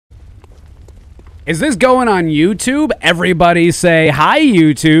Is this going on YouTube? Everybody say hi,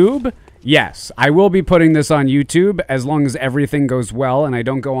 YouTube. Yes, I will be putting this on YouTube as long as everything goes well and I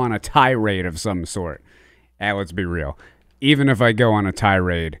don't go on a tirade of some sort. Let's be real. Even if I go on a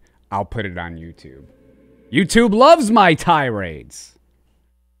tirade, I'll put it on YouTube. YouTube loves my tirades.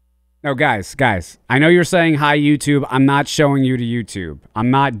 No, guys, I know you're saying hi, YouTube. I'm not showing you to YouTube. I'm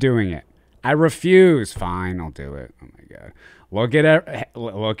not doing it. I refuse. Fine, I'll do it. Oh my God. Look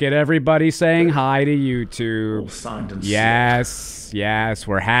at everybody saying hi to YouTube. Yes,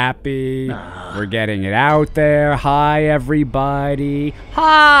 we're happy. We're getting it out there. Hi, everybody.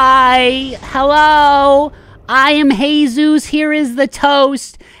 Hi, hello. I am Jesus. Here is the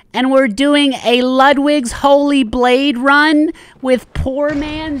toast. And we're doing a Ludwig's Holy Blade run with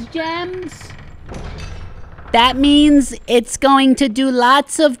Poorman's gems. That means it's going to do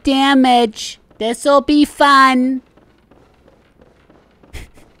lots of damage. This'll be fun.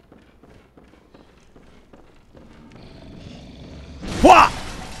 Hua!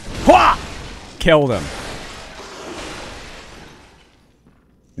 Hua! Killed him.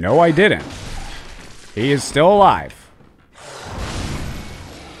 No, I didn't. He is still alive.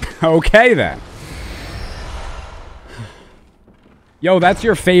 Okay, then. Yo, that's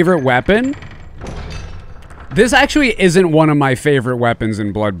your favorite weapon? This actually isn't one of my favorite weapons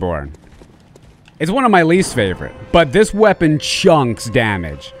in Bloodborne. It's one of my least favorite. But this weapon chunks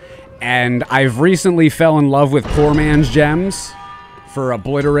damage. And I've recently fell in love with Poorman's gems for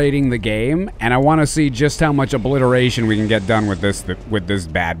obliterating the game. And I want to see just how much obliteration we can get done with this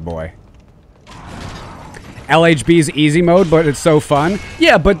bad boy. LHB's easy mode, but it's so fun.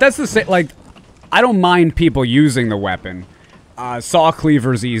 Yeah, but that's the same. Like, I don't mind people using the weapon. Saw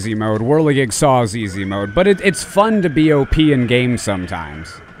Cleaver's easy mode, Whirligig Saw's easy mode, but it's fun to be OP in games sometimes.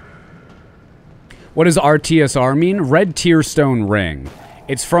 What does RTSR mean? Red Tearstone Ring.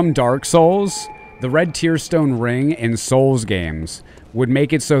 It's from Dark Souls. The Red Tearstone Ring in Souls games would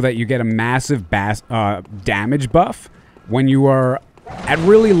make it so that you get a massive damage buff when you are at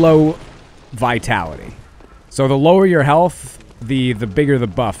really low vitality. So the lower your health, the bigger the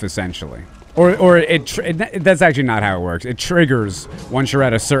buff, essentially. Or that's actually not how it works. It triggers once you're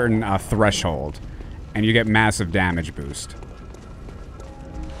at a certain threshold, and you get massive damage boost.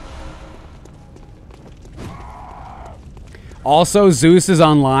 Also, Zeus is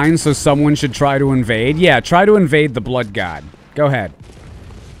online, so someone should try to invade. Yeah, try to invade the Blood God. Go ahead.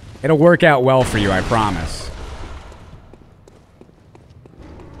 It'll work out well for you, I promise.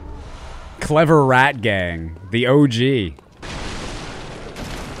 Clever Rat Gang, the OG.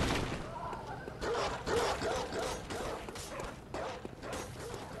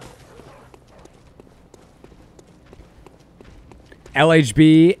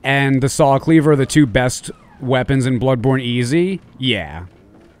 LHB and the Saw Cleaver are the two best weapons in Bloodborne easy. Yeah.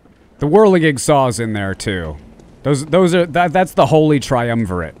 The Whirligig Saw's in there too. That's the holy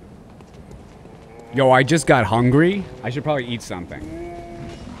triumvirate. Yo, I just got hungry. I should probably eat something.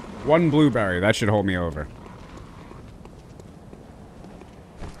 One blueberry, that should hold me over.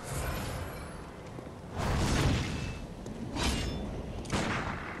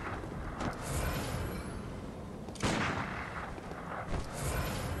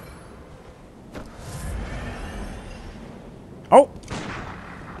 Oh!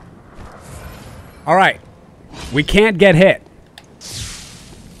 Alright. We can't get hit.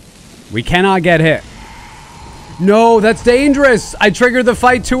 We cannot get hit. No, that's dangerous! I triggered the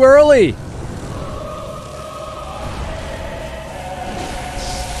fight too early!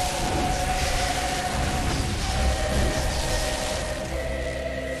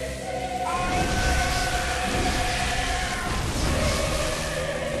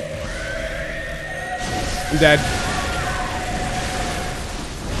 I'm dead.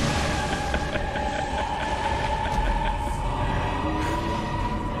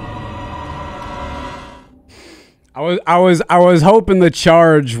 I was hoping the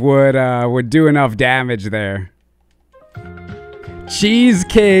charge would do enough damage there. Cheese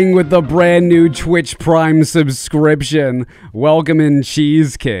King with the brand new Twitch Prime subscription. Welcome in,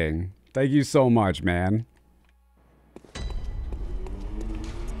 Cheese King. Thank you so much, man.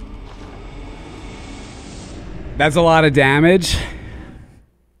 That's a lot of damage.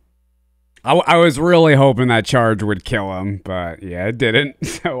 I was really hoping that charge would kill him, but yeah, it didn't,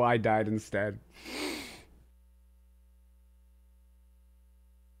 so I died instead.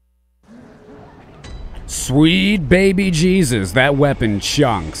 Sweet baby Jesus, that weapon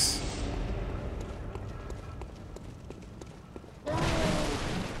chunks.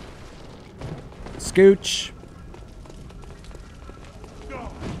 Scooch.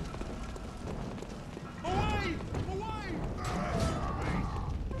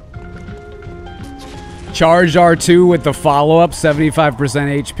 Charged R2 with the follow-up, 75%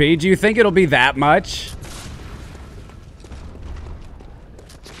 HP. Do you think it'll be that much?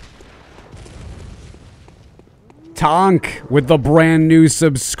 Tonk with the brand new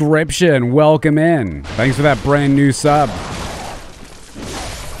subscription. Welcome in. Thanks for that brand new sub.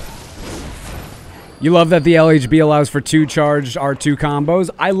 You love that the LHB allows for 2 charged R2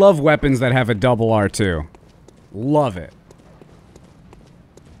 combos? I love weapons that have a double R2. Love it.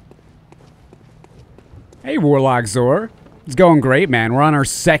 Hey, Warlock Zor. It's going great, man. We're on our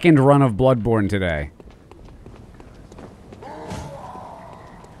 2nd run of Bloodborne today.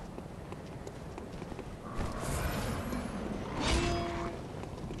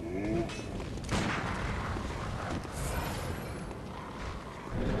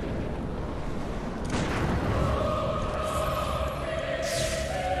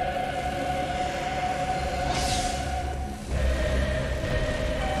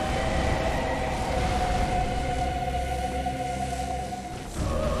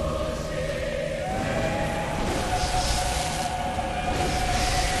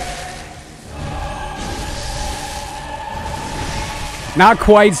 Not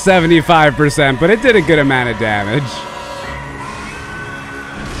quite 75%, but it did a good amount of damage.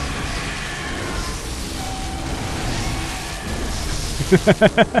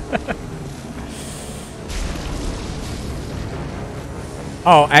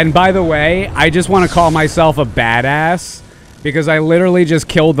 Oh, and by the way, I just want to call myself a badass because I literally just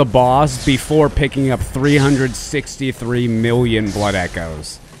killed the boss before picking up 363 million blood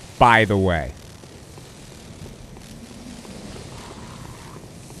echoes. By the way.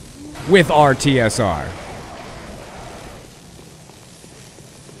 With RTSR.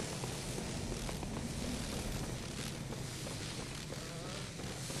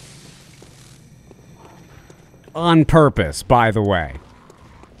 On purpose, by the way.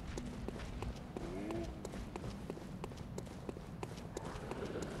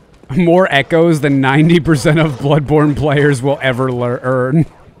 More echoes than 90% of Bloodborne players will ever earn.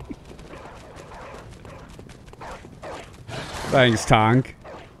 Thanks, Tonk.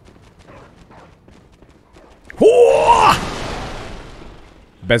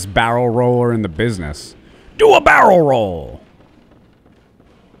 Best barrel roller in the business. Do a barrel roll.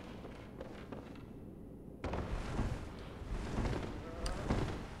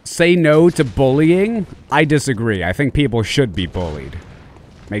 Say no to bullying? I disagree. I think people should be bullied.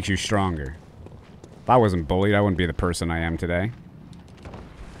 Makes you stronger. If I wasn't bullied, I wouldn't be the person I am today.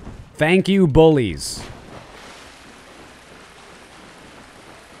 Thank you, bullies.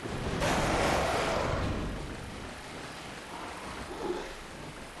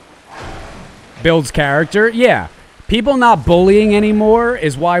 Builds character? Yeah. People not bullying anymore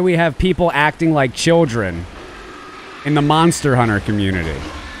is why we have people acting like children in the Monster Hunter community.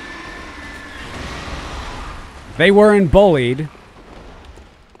 They weren't bullied,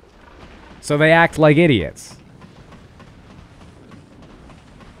 so they act like idiots.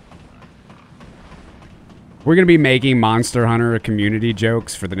 We're going to be making Monster Hunter community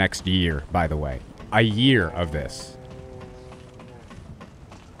jokes for the next year, by the way. A year of this.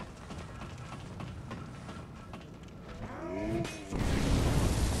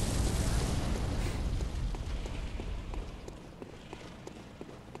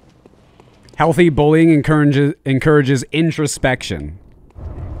 Healthy bullying encourages introspection.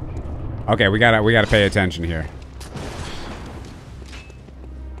 Okay, we gotta pay attention here.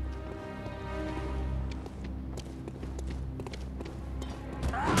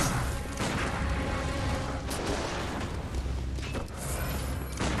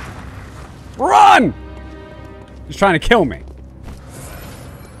 Run! He's trying to kill me.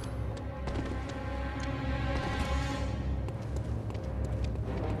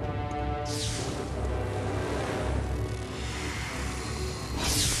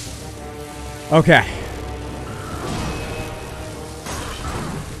 Okay.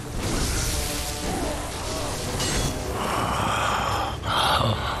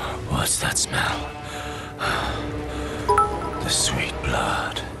 What's that smell? The sweet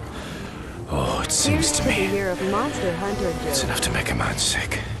blood. Oh, it seems to me year of Monster Hunter it's enough to make a man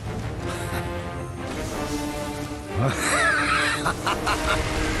sick.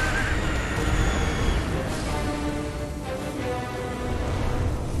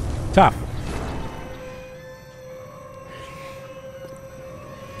 Tough.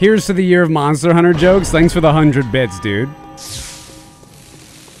 Here's to the year of Monster Hunter jokes. Thanks for the 100 bits, dude.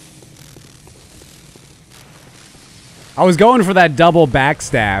 I was going for that double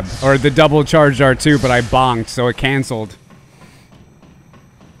backstab, or the double charged R2, but I bonked, so it canceled.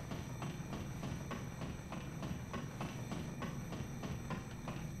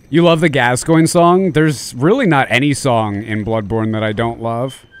 You love the Gascoigne song? There's really not any song in Bloodborne that I don't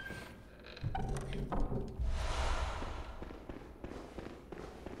love.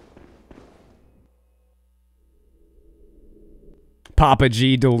 Papa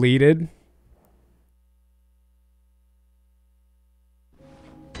G deleted.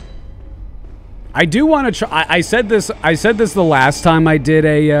 I do want to try. I said this the last time I did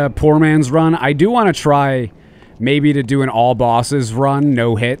a Poor Man's run. I do want to try maybe to do an all bosses run,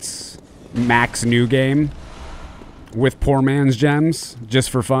 no hits, max new game with Poor Man's gems,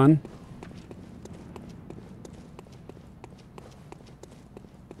 just for fun.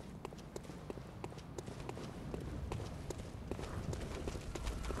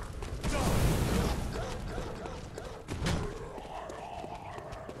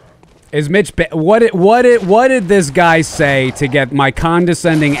 Is Mitch? What did this guy say to get my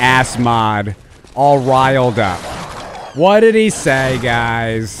condescending ass mod all riled up? What did he say,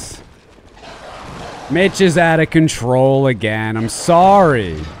 guys? Mitch is out of control again. I'm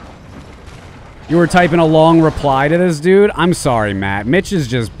sorry. You were typing a long reply to this dude? I'm sorry, Matt. Mitch is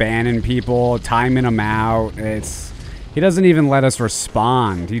just banning people, timing them out. He doesn't even let us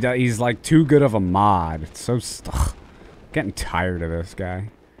respond. He's like too good of a mod. It's so getting tired of this guy.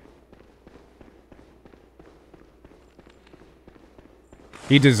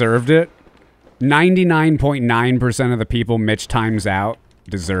 He deserved it. 99.9% of the people Mitch times out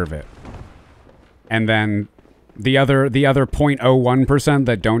deserve it. And then the other 0.01%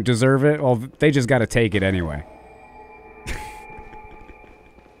 that don't deserve it, well, they just got to take it anyway.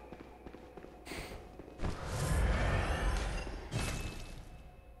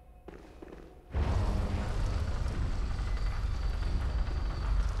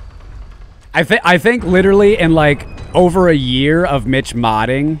 I think literally in like over a year of Mitch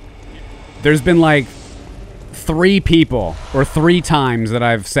modding, there's been like 3 people or 3 times that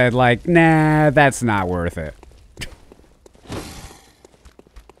I've said like, nah, that's not worth it.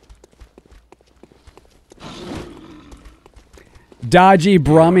 Dodgy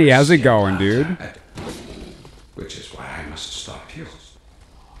Brummy, how's it going, dude? Which is why I must stop you.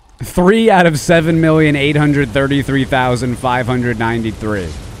 3 out of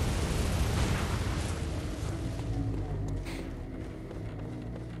 7,833,593.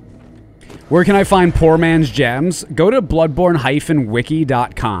 Where can I find Poor Man's Gems? Go to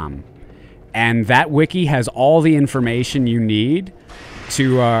bloodborne-wiki.com. And that wiki has all the information you need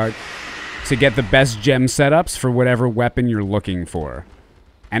to get the best gem setups for whatever weapon you're looking for.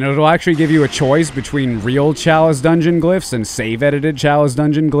 And it'll actually give you a choice between real Chalice Dungeon glyphs and save-edited Chalice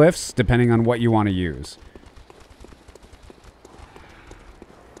Dungeon glyphs, depending on what you want to use.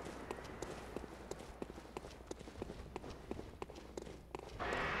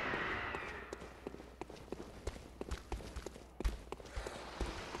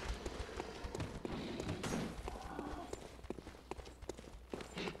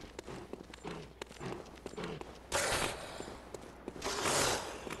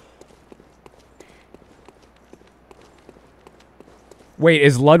 Wait,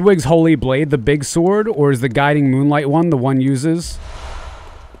 is Ludwig's Holy Blade the big sword, or is the Guiding Moonlight one the one uses?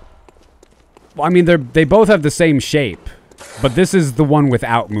 Well, I mean, they both have the same shape, but this is the one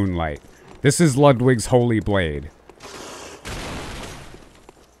without Moonlight. This is Ludwig's Holy Blade.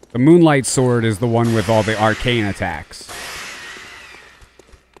 The Moonlight sword is the one with all the arcane attacks.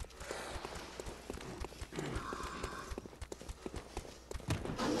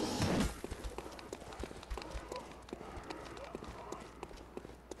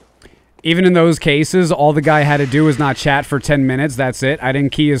 Even in those cases, all the guy had to do was not chat for 10 minutes. That's it. I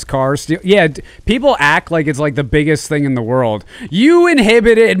didn't key his car. Yeah, people act like it's like the biggest thing in the world. You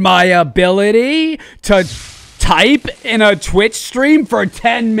inhibited my ability to type in a Twitch stream for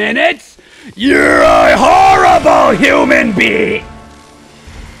 10 minutes? You're a horrible human being!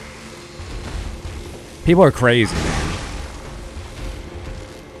 People are crazy, man.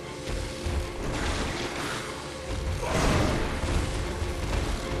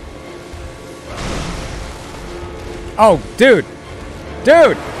 Oh, dude.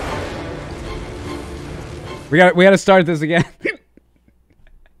 Dude. We gotta start this again.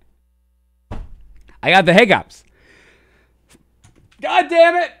 I got the hiccups. God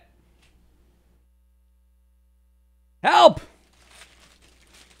damn it. Help.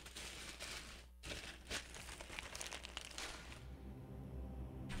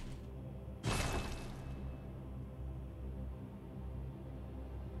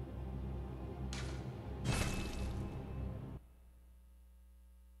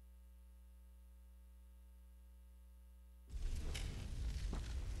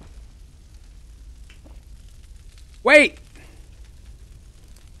 Wait!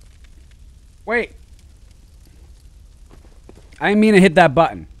 Wait. I didn't mean to hit that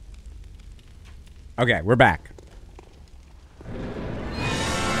button. Okay, we're back.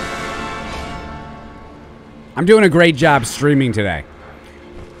 I'm doing a great job streaming today.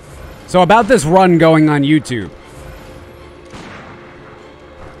 So about this run going on YouTube.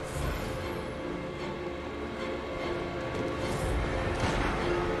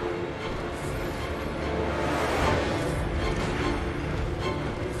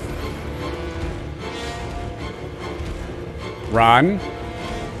 Run.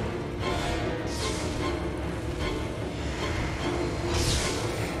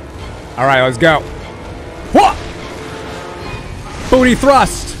 All right, let's go. What? Booty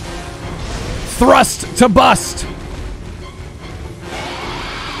thrust. Thrust to bust.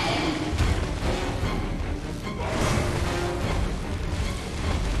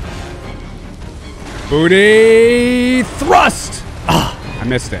 Booty thrust. Ah, I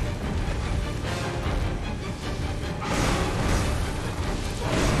missed it.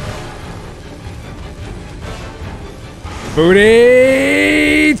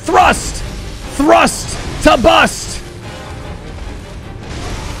 Booty thrust! Thrust to bust!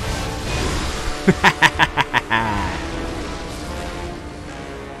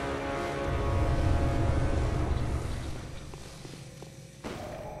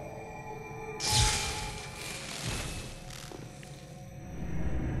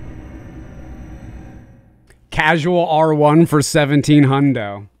 Casual R1 for 17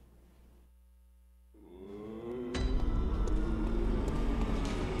 hundo.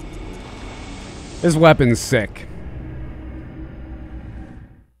 This weapon's sick.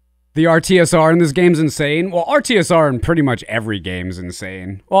 The RTSR in this game's insane. Well, RTSR in pretty much every game's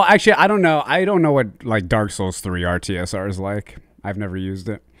insane. Well, actually, I don't know. I don't know what like Dark Souls 3 RTSR is like. I've never used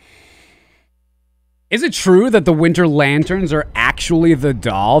it. Is it true that the Winter Lanterns are actually the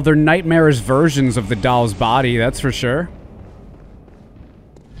doll? They're nightmarish versions of the doll's body, that's for sure.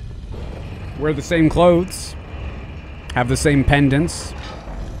 Wear the same clothes. Have the same pendants.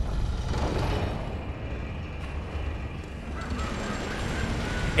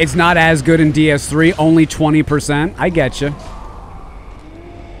 It's not as good in DS3, only 20%. I get you.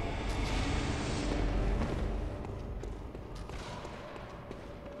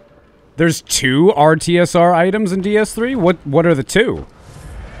 There's 2 RTSR items in DS3? What are the 2?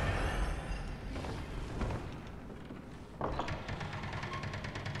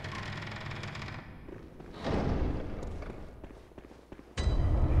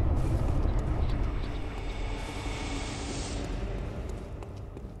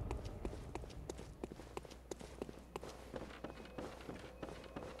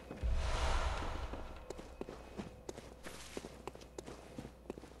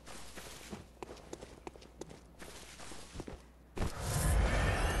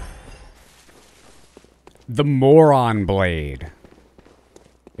 The Moron Blade.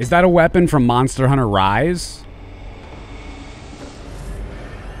 Is that a weapon from Monster Hunter Rise?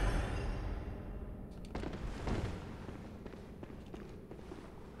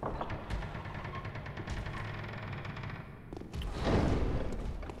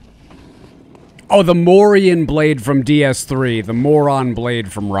 Oh, the Morian Blade from DS3. The Moron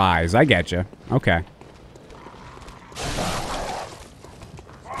Blade from Rise. I get you. Okay.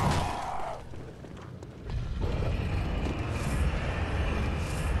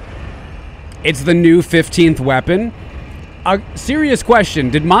 It's the new 15th weapon. A serious question.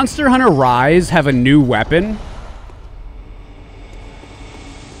 Did Monster Hunter Rise have a new weapon?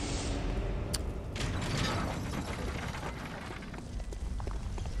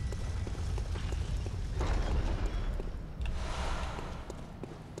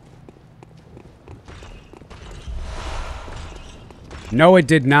 No, it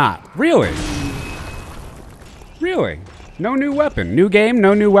did not. Really? Really? No new weapon. New game,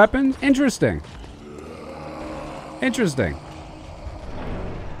 no new weapon? Interesting. Interesting.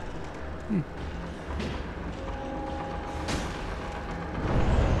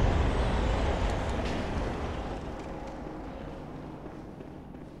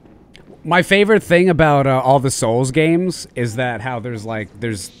 My favorite thing about all the Souls games is that how there's like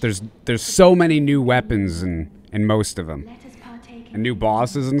there's so many new weapons in most of them, and new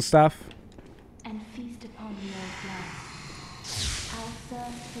bosses and stuff. And feast upon the old blood. I'll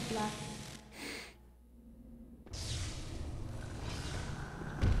thirst for blood.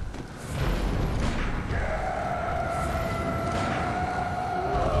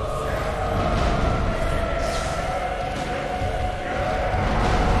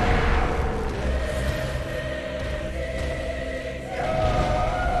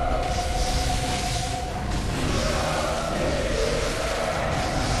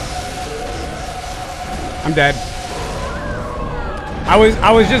 I'm dead. I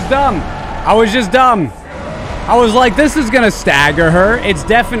was just dumb. I was just dumb. I was like, this is gonna stagger her. It's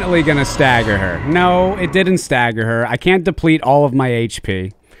definitely gonna stagger her. No, it didn't stagger her. I can't deplete all of my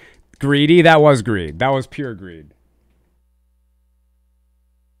HP. Greedy? That was greed. That was pure greed.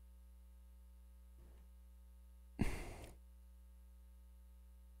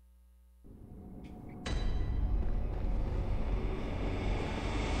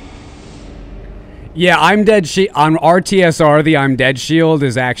 Yeah, I'm dead. On RTSR, the I'm dead shield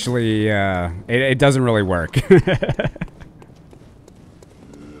is actually it doesn't really work.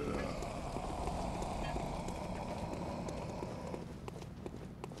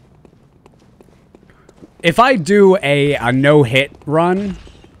 If I do a no-hit run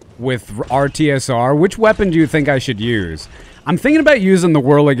with RTSR, which weapon do you think I should use? I'm thinking about using the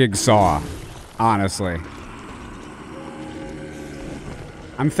Whirligig Saw, honestly.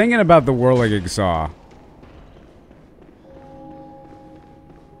 I'm thinking about the Whirligig Saw.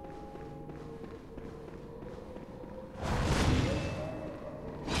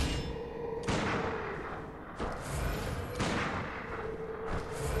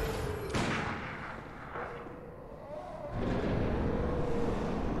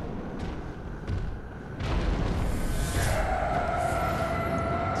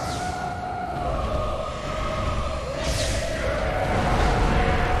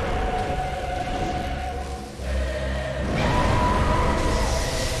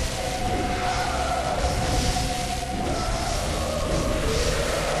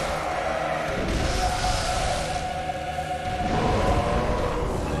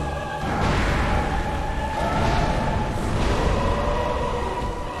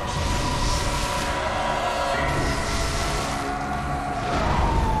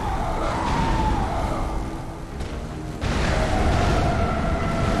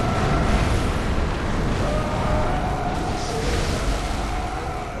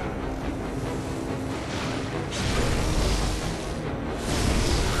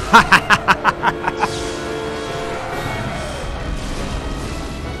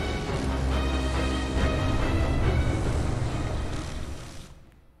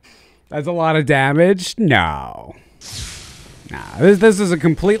 That's a lot of damage? No. Nah, this is a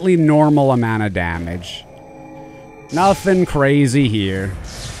completely normal amount of damage. Nothing crazy here.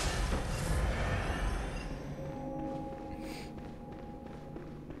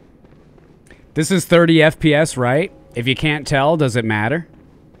 This is 30 FPS, right? If you can't tell, does it matter?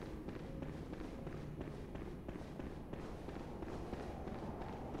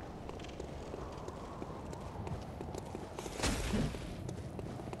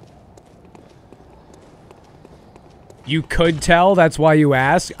 You could tell, that's why you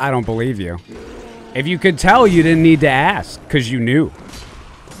asked? I don't believe you. If you could tell, you didn't need to ask, because you knew.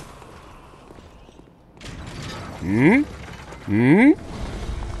 Hmm? Hmm?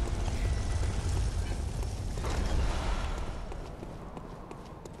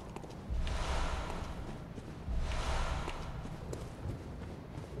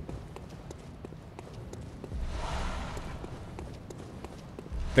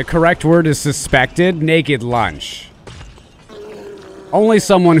 The correct word is suspected. Naked Lunch. Only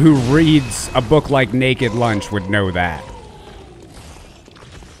someone who reads a book like Naked Lunch would know that.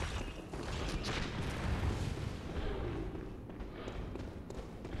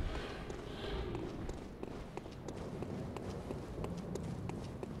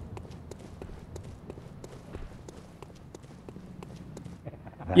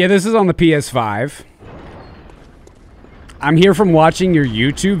 Yeah, this is on the PS5. I'm here from watching your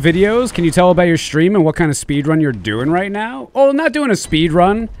YouTube videos. Can you tell about your stream and what kind of speedrun you're doing right now? Oh, I'm not doing a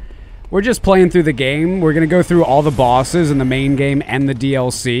speedrun. We're just playing through the game. We're going to go through all the bosses in the main game and the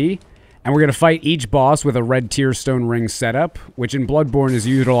DLC. And we're going to fight each boss with a red tearstone ring setup, which in Bloodborne is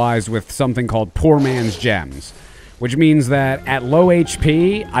utilized with something called Poorman's Gems. Which means that at low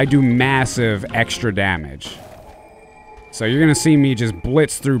HP, I do massive extra damage. So you're going to see me just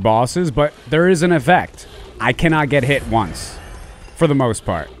blitz through bosses, but there is an effect. I cannot get hit once, for the most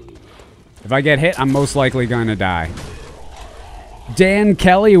part. If I get hit, I'm most likely going to die. Dan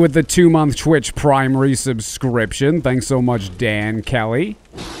Kelly with the 2-month Twitch Prime resubscription. Thanks so much, Dan Kelly.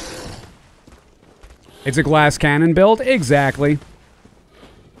 It's a glass cannon build? Exactly.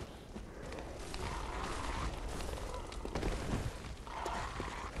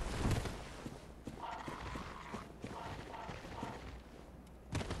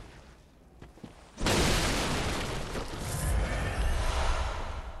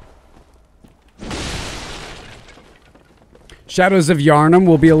 Shadows of Yharnam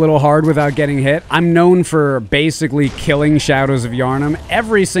will be a little hard without getting hit. I'm known for basically killing Shadows of Yharnam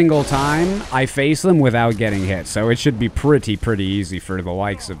every single time I face them without getting hit. So it should be pretty easy for the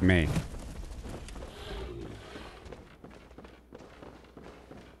likes of me.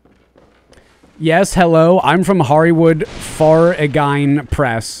 Yes, hello. I'm from Hollywood Far Again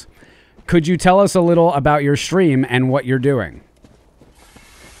Press. Could you tell us a little about your stream and what you're doing?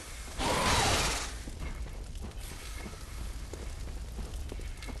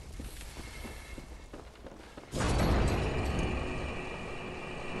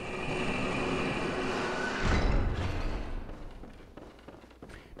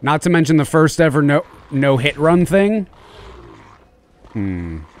 Not to mention the first ever no hit run thing.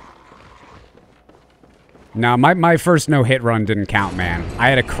 No, my first no hit run didn't count, man. I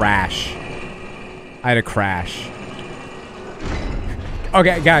had a crash.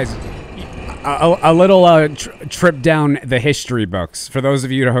 Okay, guys. A little trip down the history books for those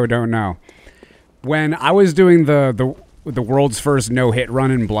of you who don't know. When I was doing the world's first no hit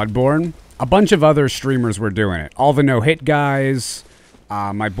run in Bloodborne, a bunch of other streamers were doing it. All the no hit guys.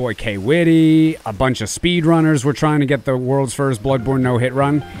 My boy K Witty, a bunch of speedrunners were trying to get the world's first Bloodborne no-hit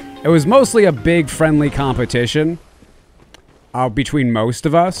run. It was mostly a big friendly competition between most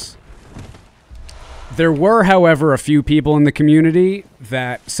of us. There were, however, a few people in the community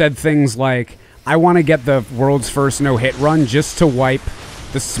that said things like, I want to get the world's first no-hit run just to wipe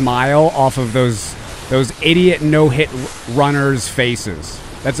the smile off of those idiot no-hit runners' faces.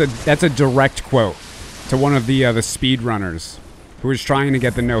 That's a direct quote to one of the speedrunners who was trying to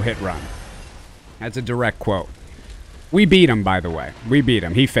get the no-hit run. That's a direct quote. We beat him, by the way. We beat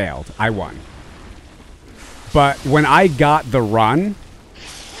him. He failed. I won. But when I got the run...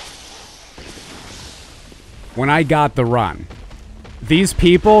 these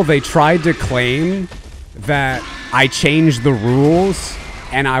people, they tried to claim that I changed the rules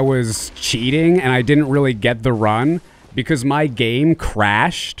and I was cheating and I didn't really get the run because my game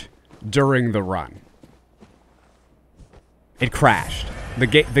crashed during the run. It crashed. The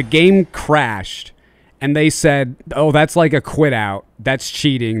game crashed, and they said, oh, that's like a quit out. That's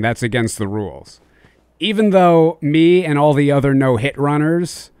cheating. That's against the rules. Even though me and all the other no-hit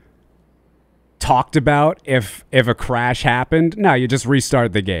runners talked about if a crash happened, no, you just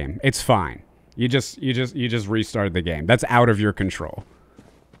restart the game. It's fine. You just restart the game. That's out of your control.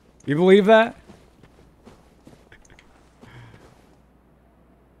 You believe that?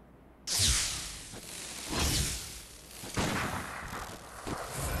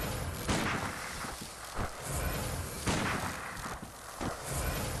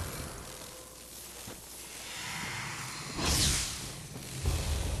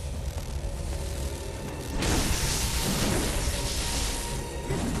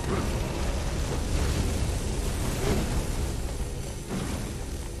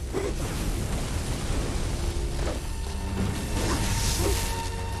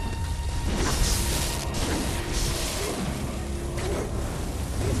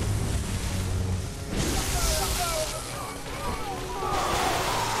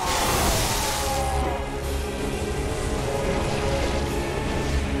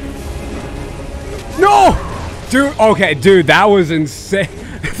 Dude, okay, dude, that was insane.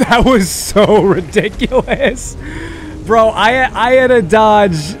 That was so ridiculous. Bro, I had to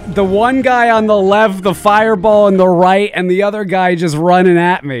dodge the one guy on the left, the fireball on the right, and the other guy just running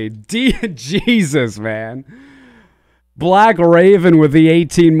at me. Jesus, man. Black Raven with the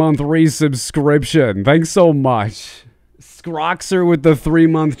 18-month resubscription. Thanks so much. Scroxer with the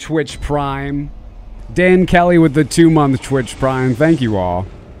 3-month Twitch Prime. Dan Kelly with the 2-month Twitch Prime. Thank you all.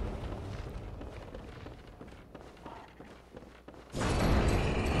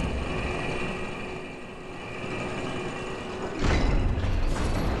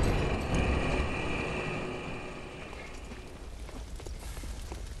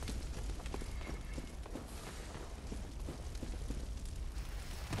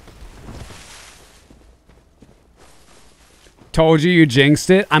 Told you jinxed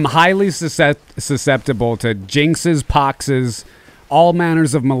it. I'm highly susceptible to jinxes, poxes, all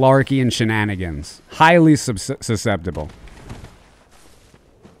manners of malarkey and shenanigans. Highly susceptible.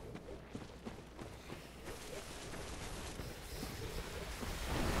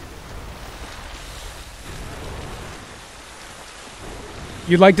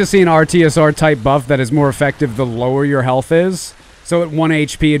 You'd like to see an RTSR type buff that is more effective the lower your health is. So at 1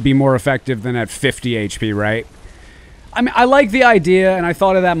 HP it'd be more effective than at 50 HP, right? I mean, I like the idea, and I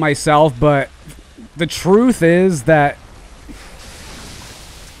thought of that myself, but the truth is that,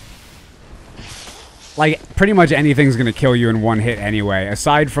 like, pretty much anything's gonna kill you in one hit anyway,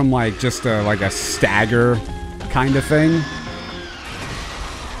 aside from, like, just a stagger kind of thing.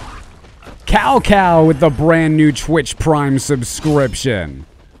 Cow with the brand new Twitch Prime subscription.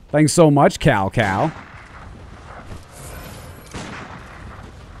 Thanks so much, Cow.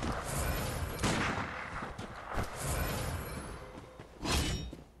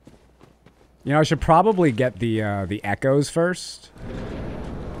 You know, I should probably get the echoes first.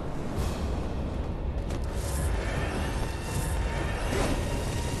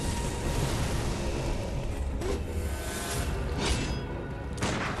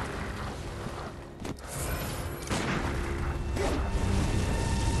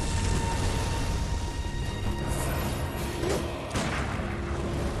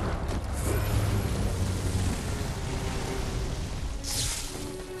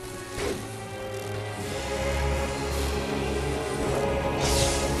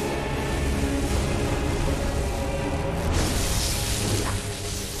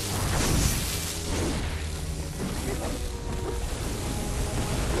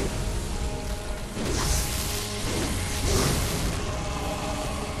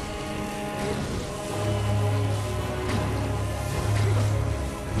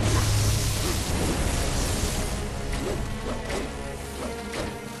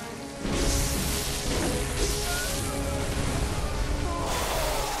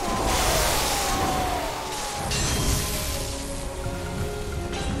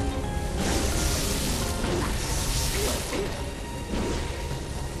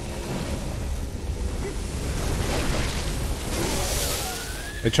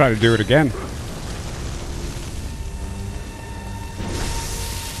 They try to do it again.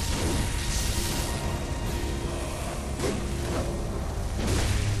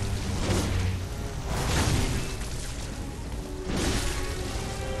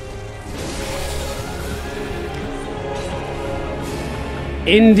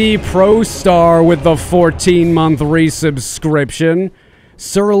 Indie Pro Star with the 14-month resubscription.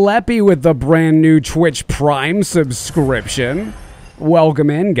 Sir Leppy with the brand new Twitch Prime subscription. Welcome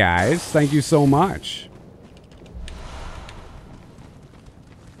in, guys. Thank you so much.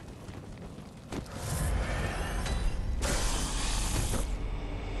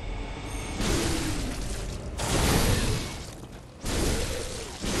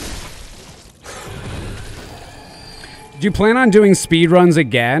 Do you plan on doing speedruns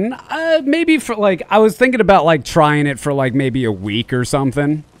again? Maybe for like, I was thinking about like trying it for like maybe a week or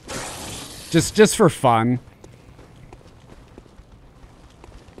something. Just for fun.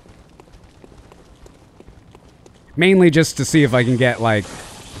 Mainly just to see if I can get, like,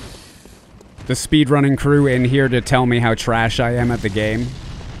 the speedrunning crew in here to tell me how trash I am at the game.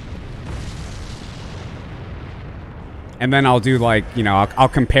 And then I'll do, like, you know, I'll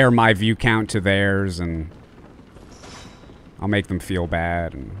compare my view count to theirs, and I'll make them feel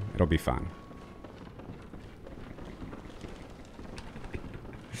bad, and it'll be fun.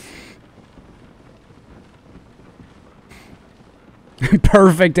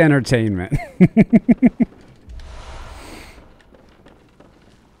 Perfect entertainment.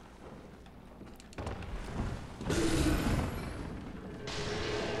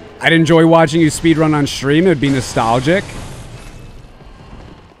 I'd enjoy watching you speedrun on stream. It would be nostalgic.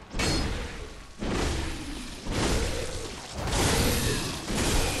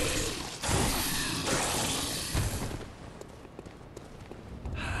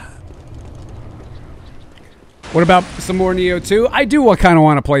 What about some more Neo 2? I do kind of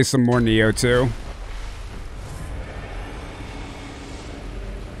want to play some more Neo 2.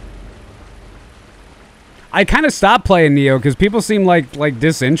 I kind of stopped playing Neo because people seem like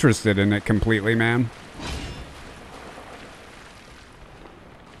disinterested in it completely, man.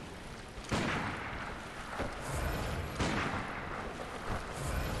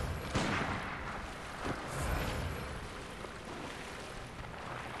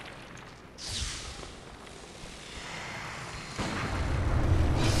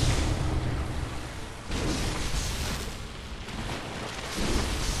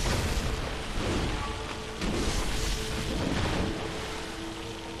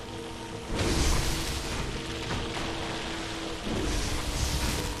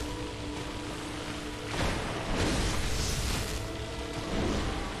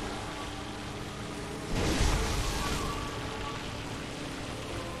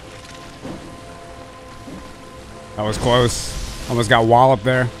 That was close. Almost got walloped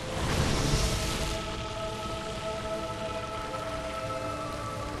there.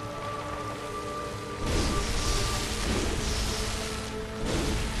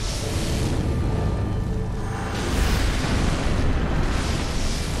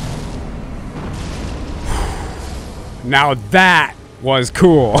 Now that was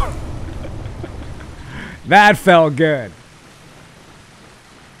cool. That felt good.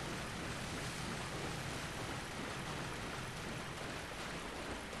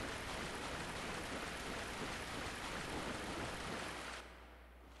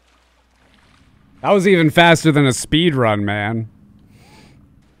 That was even faster than a speed run, man.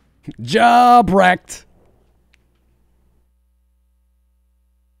 Job wrecked.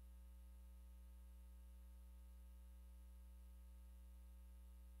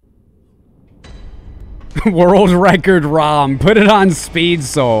 World record ROM. Put it on Speed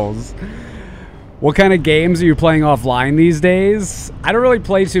Souls. What kind of games are you playing offline these days? I don't really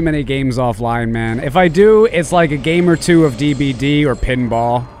play too many games offline, man. If I do, it's like a game or two of DBD or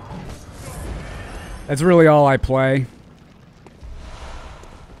pinball. That's really all I play.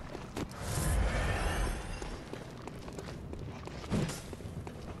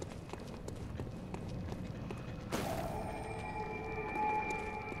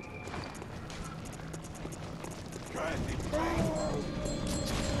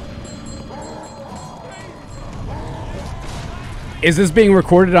 Is this being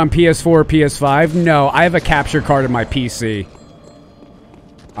recorded on PS4 or PS5? No, I have a capture card in my PC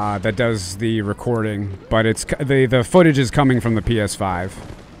that does the recording, but it's the footage is coming from the PS5.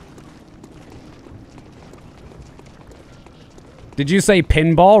 Did you say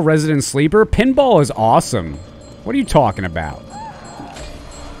pinball, Resident Sleeper? Pinball is awesome. What are you talking about?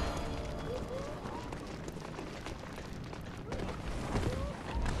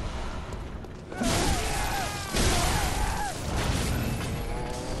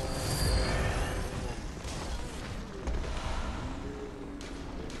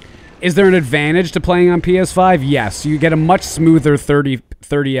 Is there an advantage to playing on PS5? Yes, you get a much smoother 30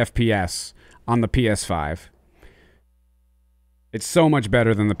 FPS on the PS5. It's so much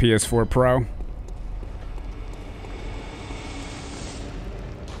better than the PS4 Pro.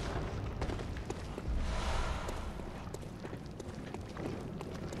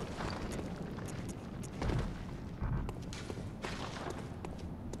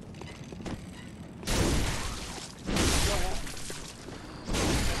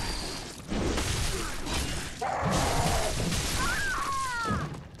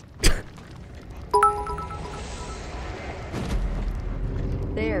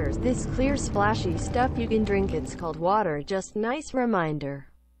 There's this clear splashy stuff you can drink. It's called water. Just nice reminder.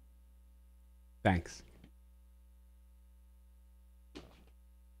 Thanks.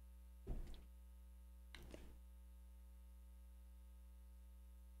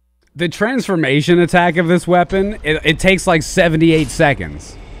 The transformation attack of this weapon, it takes like 78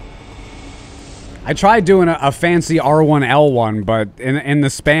 seconds. I tried doing a fancy R1 L1, but in the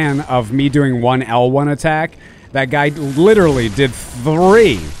span of me doing one L1 attack, that guy literally did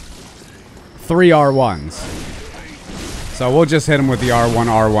three R1s. So we'll just hit him with the R1,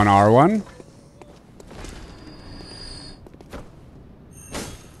 R1, R1.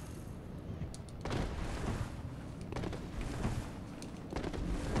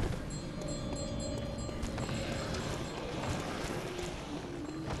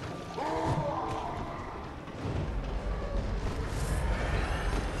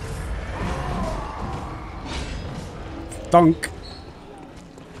 Thunk.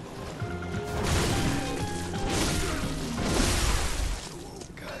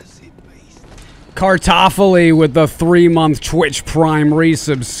 Cartophily with the 3-month Twitch Prime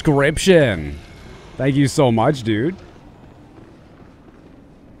resubscription. Thank you so much, dude.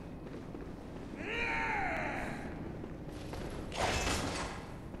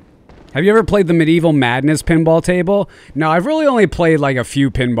 Have you ever played the Medieval Madness pinball table? No, I've really only played like a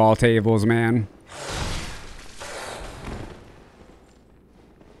few pinball tables, man.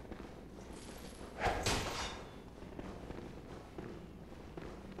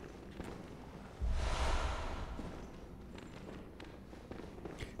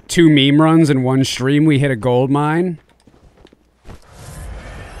 Two meme runs in one stream, we hit a gold mine.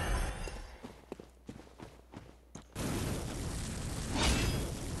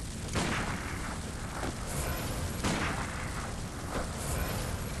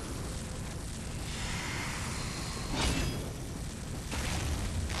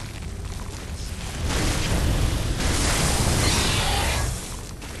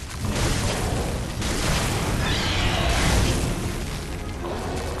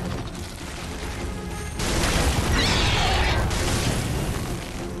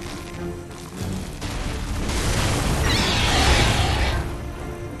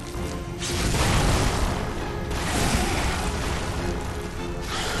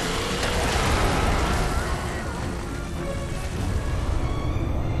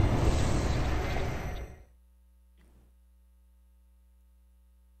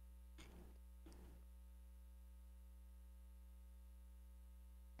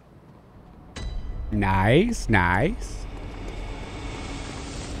 Nice, nice.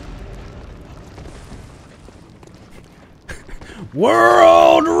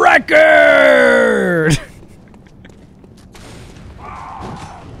 World record!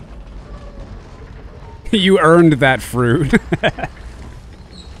 You earned that fruit.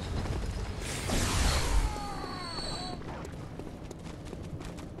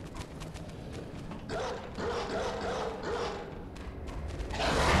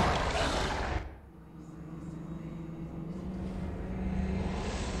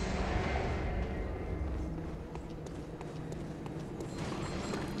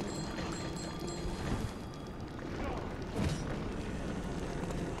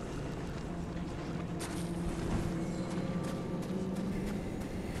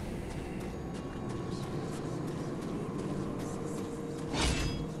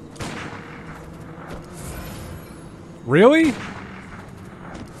 Really?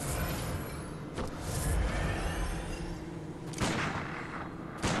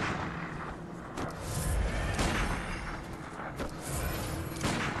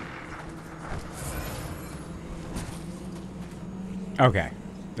 Okay,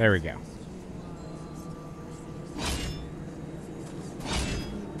 there we go.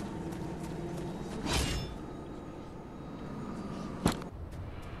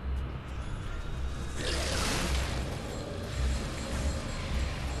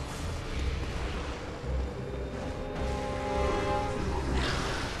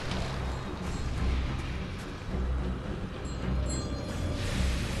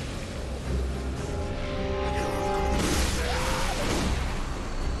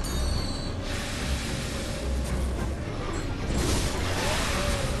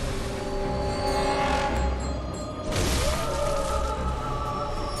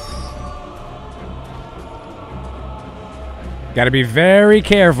 Got to be very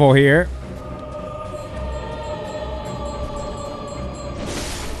careful here.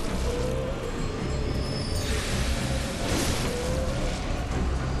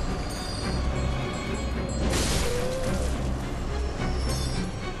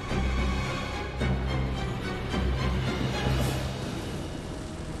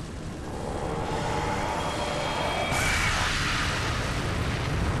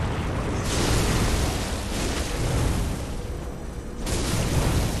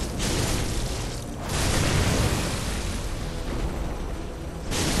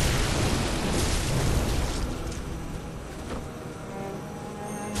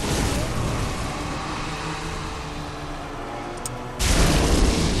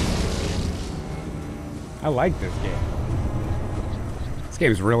 I like this game. This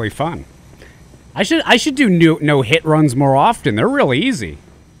game's really fun. I should do no hit runs more often. They're really easy.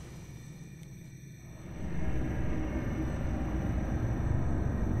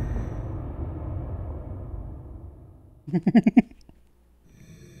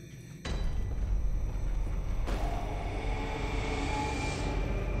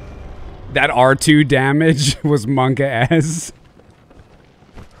 That R2 damage was Monka-esque.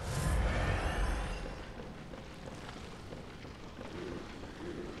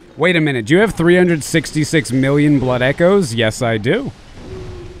 Wait a minute, do you have 366 million blood echoes? Yes, I do.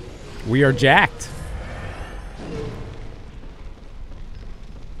 We are jacked.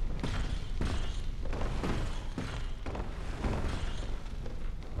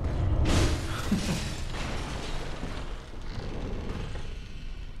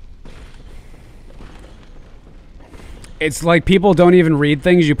 It's like people don't even read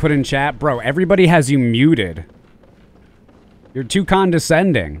things you put in chat. Bro, everybody has you muted. You're too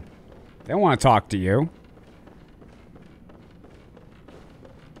condescending. They don't want to talk to you.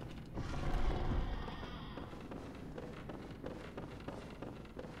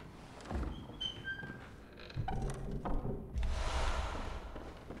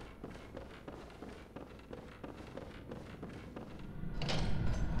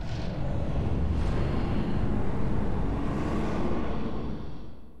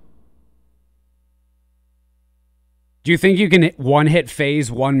 Do you think you can one-hit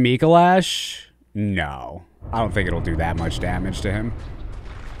phase one Mikolash? No. I don't think it'll do that much damage to him.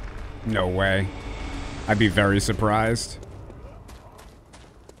 No way. I'd be very surprised.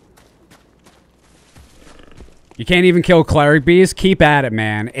 You can't even kill Cleric Beast? Keep at it,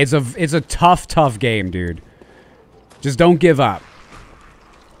 man. It's a tough game, dude. Just don't give up.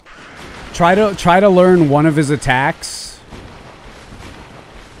 Try to learn one of his attacks.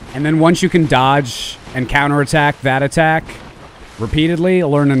 And then once you can dodge and counterattack that attack repeatedly,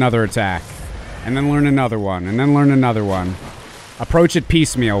 learn another attack. And then learn another one. And then learn another one. Approach it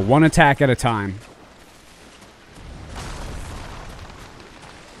piecemeal, one attack at a time.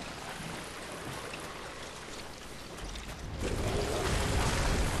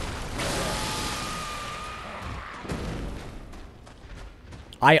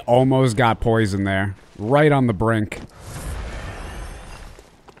 I almost got poisoned there. Right on the brink.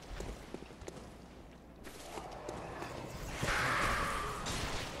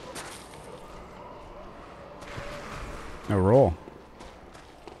 No roll.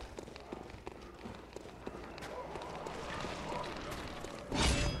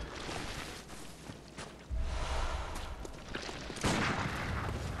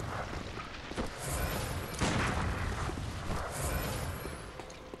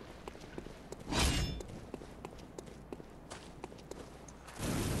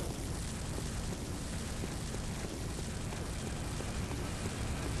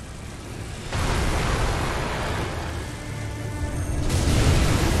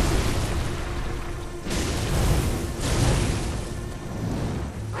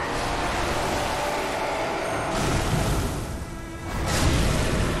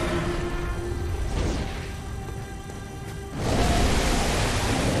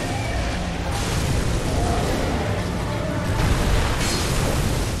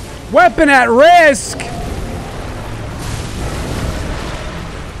 Weapon at risk!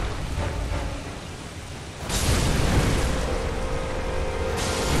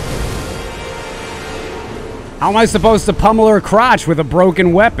 How am I supposed to pummel her crotch with a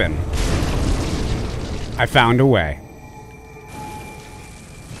broken weapon? I found a way.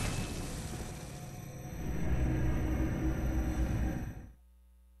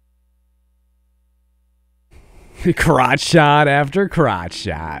 Crotch shot after crotch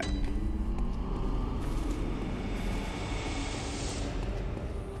shot.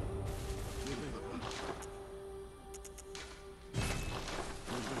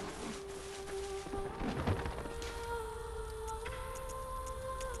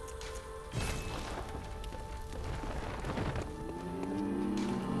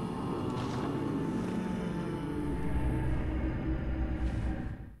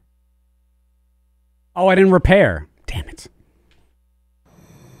 Oh, I didn't repair. Damn it.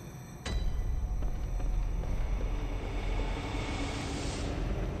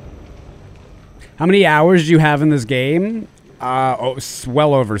 How many hours do you have in this game? It's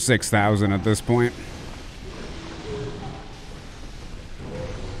well over 6,000 at this point.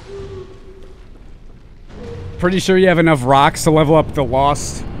 Pretty sure you have enough rocks to level up the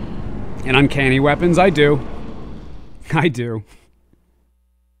lost and uncanny weapons. I do. I do.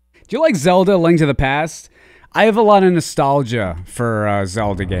 Do you like Zelda: Link to the Past? I have a lot of nostalgia for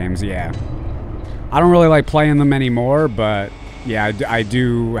Zelda games, yeah. I don't really like playing them anymore, but yeah, I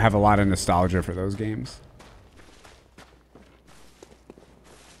do have a lot of nostalgia for those games.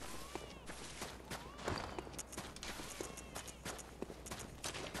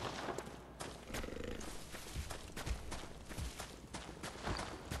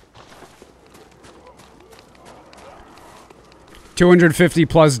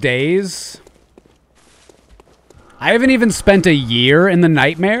 $250+ days. I haven't even spent a year in the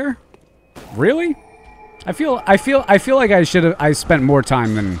nightmare. Really? I feel like I spent more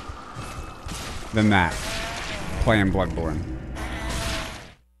time than that playing Bloodborne.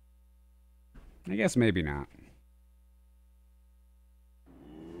 I guess maybe not.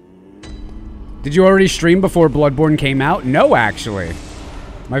 Did you already stream before Bloodborne came out? No, actually.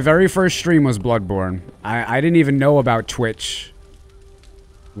 My very first stream was Bloodborne. I didn't even know about Twitch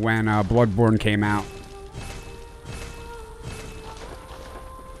when Bloodborne came out.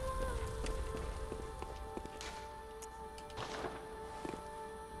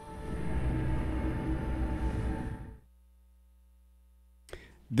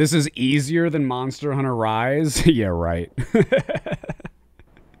 This is easier than Monster Hunter Rise? Yeah, right.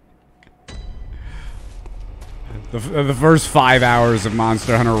 The first 5 hours of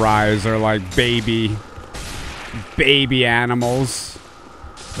Monster Hunter Rise are like baby animals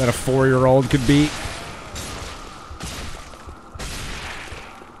that a 4-year-old could beat.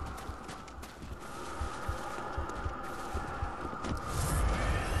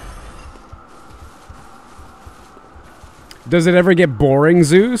 Does it ever get boring,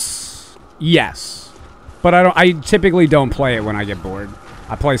 Zeus? Yes. But I typically don't play it when I get bored.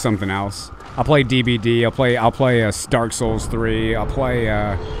 I play something else. I'll play DBD, I'll play Dark Souls 3, I'll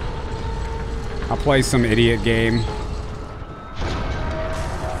play some idiot game.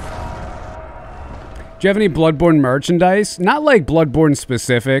 Do you have any Bloodborne merchandise? Not like Bloodborne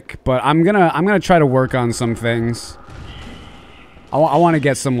specific, but I'm gonna try to work on some things. I want to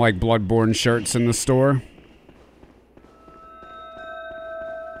get some like Bloodborne shirts in the store.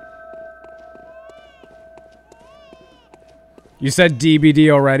 You said DBD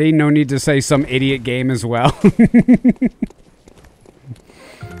already. No need to say some idiot game as well.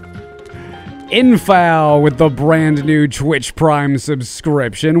 Infal with the brand new Twitch Prime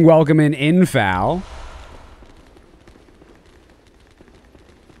subscription. Welcome in, Infal.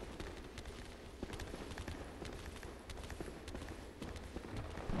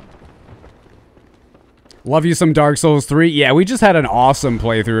 Love you some Dark Souls 3. Yeah, we just had an awesome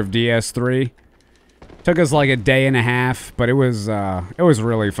playthrough of DS3. Took us like a day and a half, but it was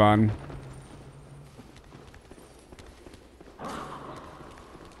really fun.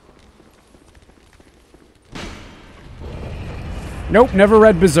 Nope, never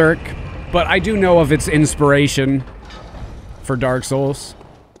read Berserk, but I do know of its inspiration for Dark Souls.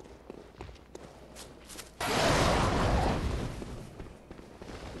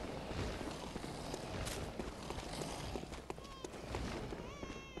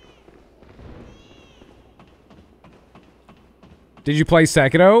 Did you play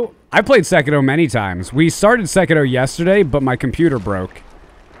Sekiro? I played Sekiro many times. We started Sekiro yesterday, but my computer broke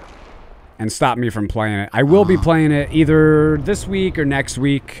and stopped me from playing it. I will be playing it either this week or next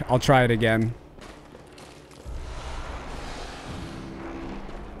week. I'll try it again.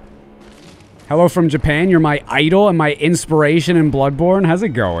 Hello from Japan. You're my idol and my inspiration in Bloodborne. How's it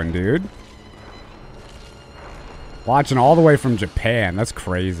going, dude? Watching all the way from Japan. That's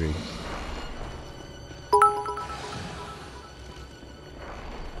crazy.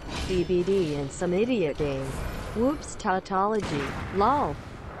 BBD and some idiot game. Whoops, tautology. Lol.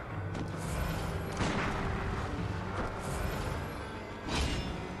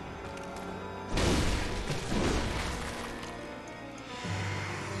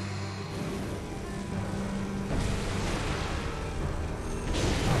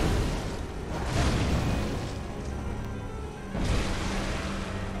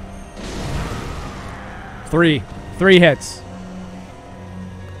 Three hits.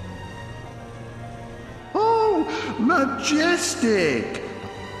 Oh, majestic!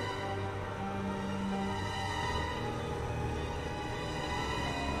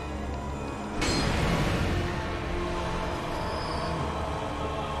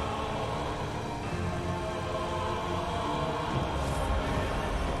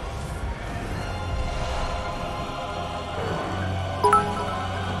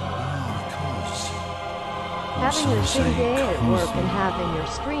 Having a shitty day at work and having your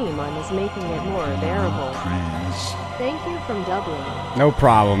stream on is making it more bearable. Thank you from Dublin. No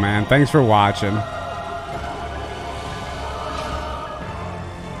problem, man. Thanks for watching.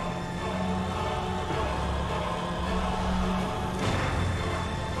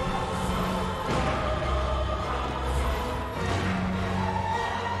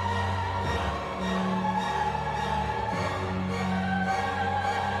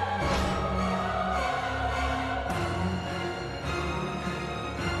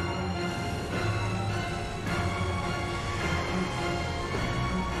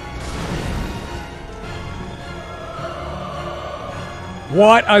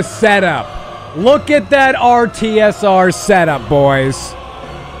 What a setup. Look at that RTSR setup, boys.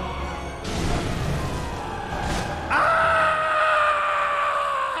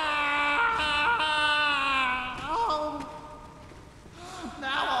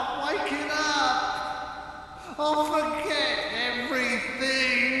 Now I'm waking up! I'll forget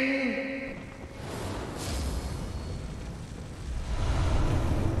everything!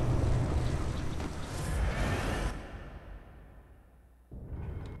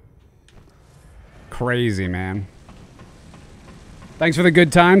 Crazy, man. Thanks for the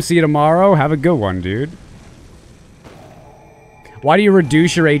good time. See you tomorrow. Have a good one, dude. Why do you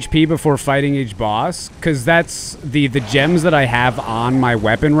reduce your HP before fighting each boss? Because that's the gems that I have on my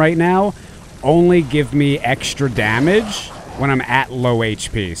weapon right now only give me extra damage when I'm at low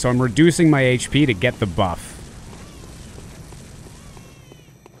HP. So I'm reducing my HP to get the buff.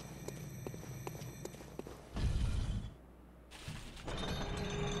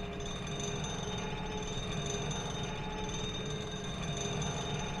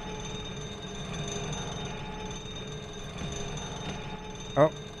 Oh,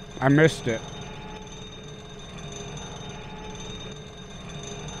 I missed it.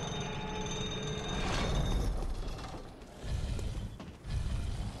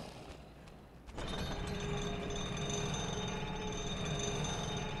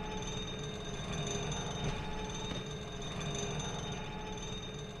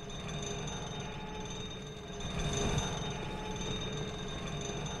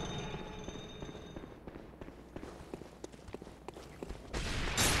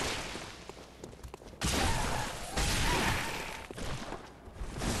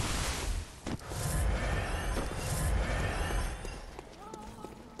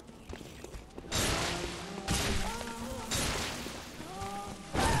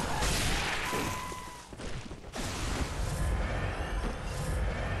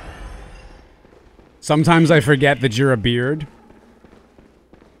 Sometimes I forget that you're a beard.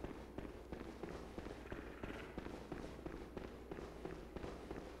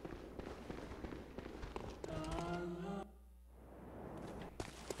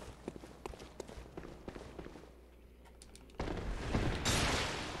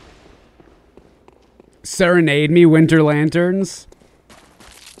 Serenade me, winter lanterns.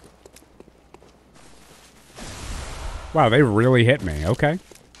 Wow, they really hit me. Okay.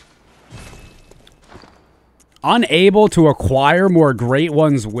 Unable to acquire more Great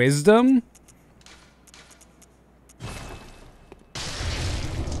One's wisdom?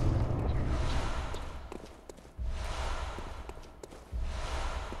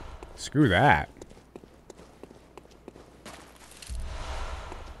 Screw that.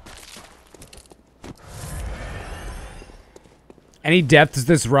 Any depths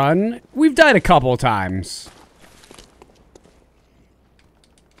this run? We've died a couple times.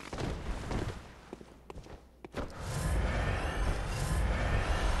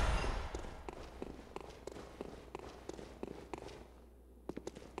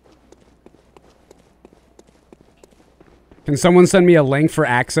 Can someone send me a link for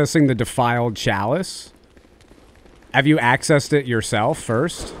accessing the defiled chalice? Have you accessed it yourself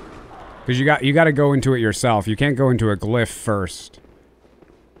first? Because you got to go into it yourself. You can't go into a glyph first,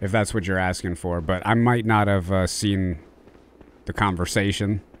 if that's what you're asking for. But I might not have seen the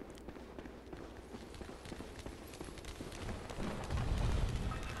conversation.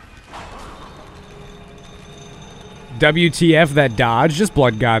 WTF that dodge? Just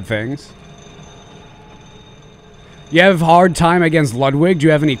blood god things. You have a hard time against Ludwig. Do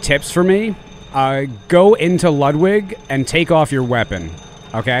you have any tips for me? Go into Ludwig and take off your weapon.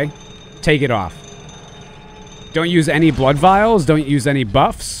 Okay? Take it off. Don't use any blood vials. Don't use any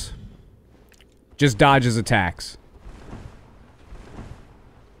buffs. Just dodge his attacks.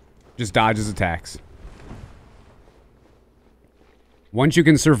 Just dodge his attacks. Once you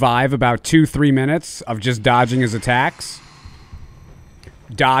can survive about 2-3 minutes of just dodging his attacks,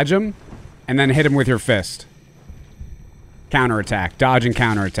 dodge him, and then hit him with your fist. Counterattack. Dodge and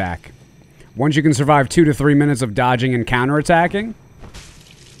counterattack. Once you can survive 2 to 3 minutes of dodging and counterattacking,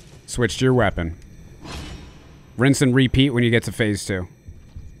 switch to your weapon. Rinse and repeat when you get to phase 2.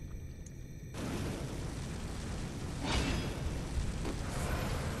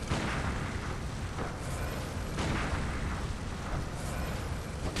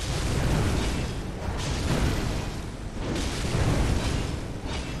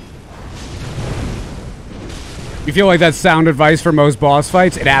 You feel like that's sound advice for most boss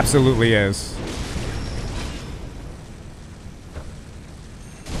fights? It absolutely is.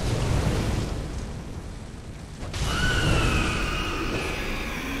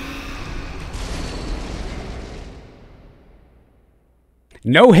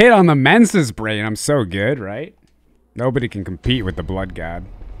 No hit on the Mensa's brain. I'm so good, right? Nobody can compete with the Blood God.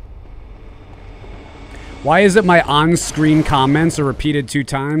 Why is it my on-screen comments are repeated 2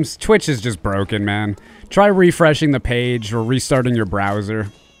 times? Twitch is just broken, man. Try refreshing the page or restarting your browser.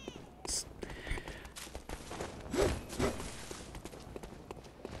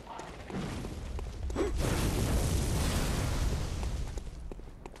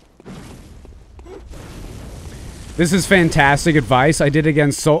 This is fantastic advice. I did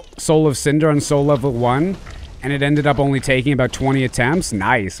against Soul of Cinder on Soul Level 1, and it ended up only taking about 20 attempts.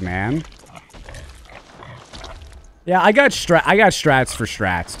 Nice, man. Yeah, I got strats for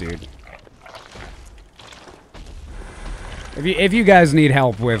strats, dude. If you guys need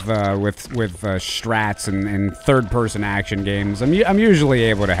help with strats and third-person action games, I'm usually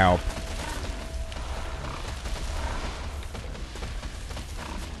able to help.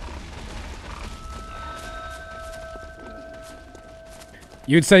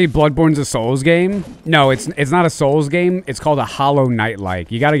 You'd say Bloodborne's a Souls game? No, it's not a Souls game. It's called a Hollow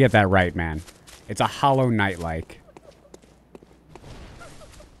Knight-like. You got to get that right, man. It's a Hollow Knight-like.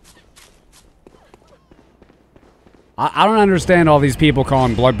 I don't understand all these people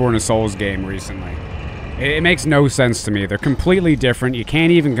calling Bloodborne a Souls game recently. It makes no sense to me. They're completely different. You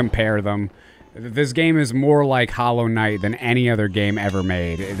can't even compare them. This game is more like Hollow Knight than any other game ever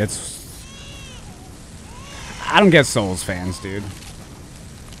made. I don't get Souls fans, dude.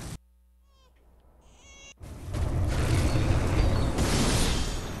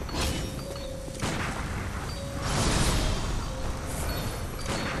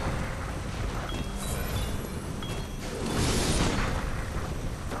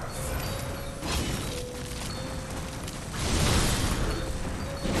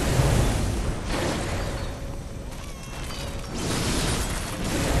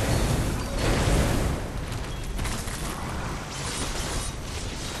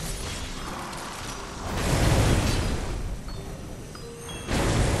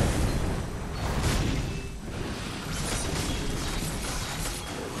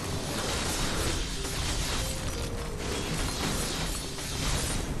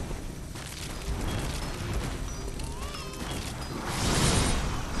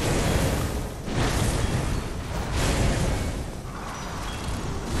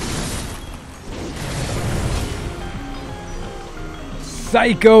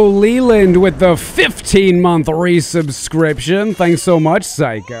 Psycho Leland with the 15-month resubscription. Thanks so much,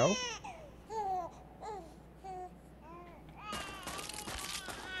 Psycho.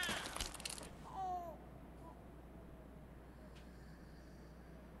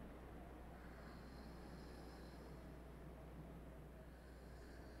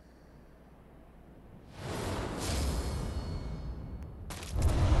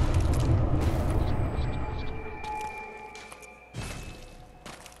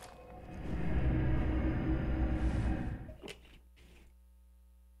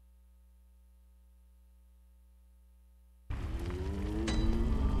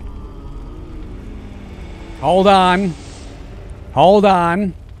 Hold on. Hold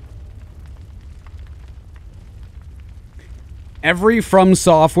on. Every From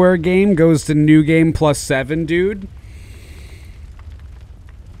Software game goes to New Game plus 7, dude.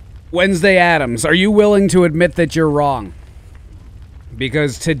 Wednesday Adams, are you willing to admit that you're wrong?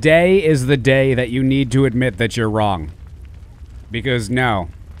 Because today is the day that you need to admit that you're wrong. Because no,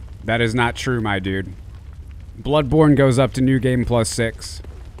 that is not true, my dude. Bloodborne goes up to New Game plus 6.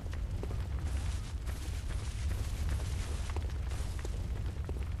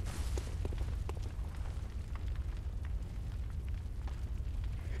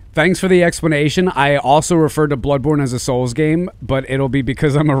 Thanks for the explanation. I also refer to Bloodborne as a Souls game, but it'll be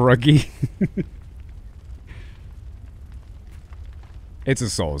because I'm a rookie. It's a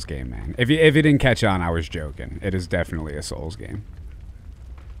Souls game, man. If you didn't catch on, I was joking. It is definitely a Souls game.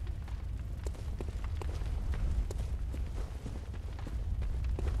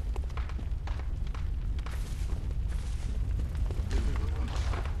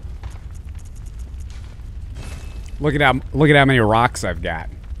 Look at how many rocks I've got.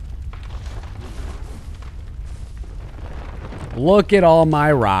 Look at all my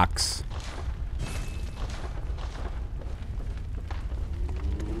rocks.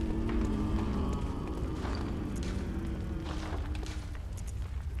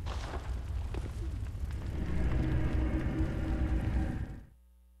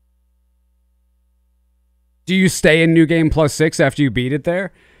 Do you stay in New Game plus 6 after you beat it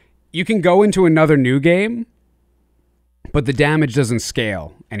there? You can go into another new game, but the damage doesn't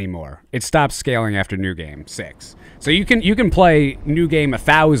scale anymore. It stops scaling after New Game 6. So you can play New Game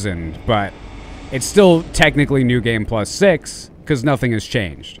 1000, but it's still technically New Game plus 6 because nothing has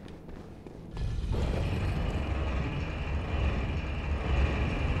changed.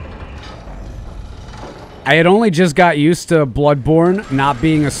 I had only just got used to Bloodborne not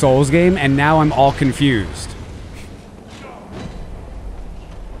being a Souls game, and now I'm all confused.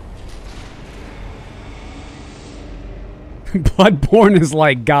 Bloodborne is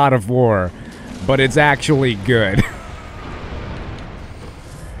like God of War, but it's actually good.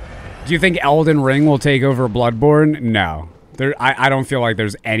 Do you think Elden Ring will take over Bloodborne? No. I don't feel like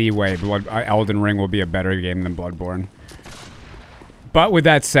there's any way Elden Ring will be a better game than Bloodborne. But with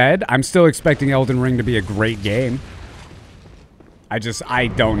that said, I'm still expecting Elden Ring to be a great game. I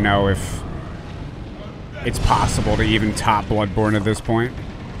don't know if it's possible to even top Bloodborne at this point.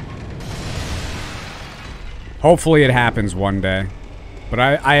 Hopefully it happens one day. But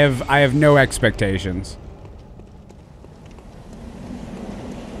I have no expectations.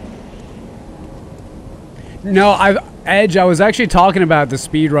 No, Edge, I was actually talking about the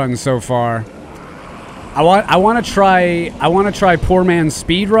speedruns so far. I want to try Poorman's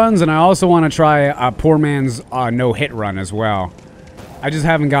speedruns, and I also want to try Poorman's no-hit run as well. I just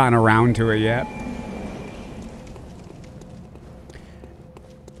haven't gotten around to it yet.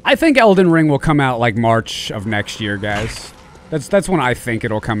 I think Elden Ring will come out like March of next year, guys. That's when I think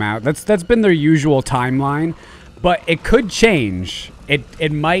it'll come out. That's been their usual timeline, but it could change.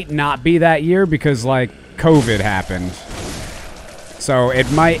 It might not be that year because like COVID happened. So it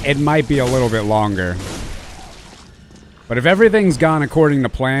might be a little bit longer. But if everything's gone according to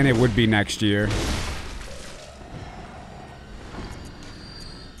plan, it would be next year.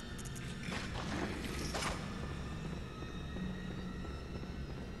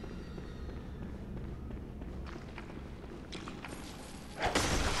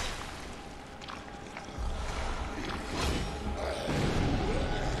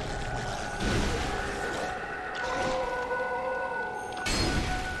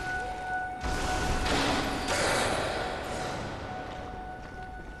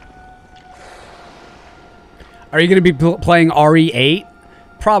 Are you going to be playing RE8?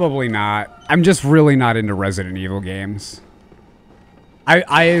 Probably not. I'm just really not into Resident Evil games.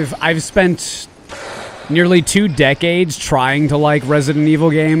 I've spent nearly 2 decades trying to like Resident Evil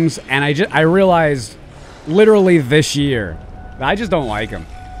games, and I realized literally this year that I just don't like them.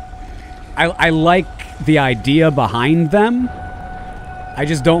 I like the idea behind them, I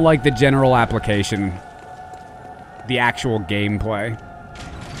just don't like the general application. The actual gameplay.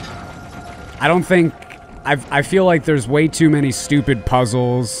 I don't think... I feel like there's way too many stupid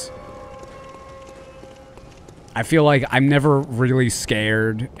puzzles. I feel like I'm never really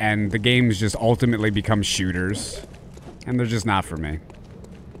scared, and the games just ultimately become shooters. And they're just not for me.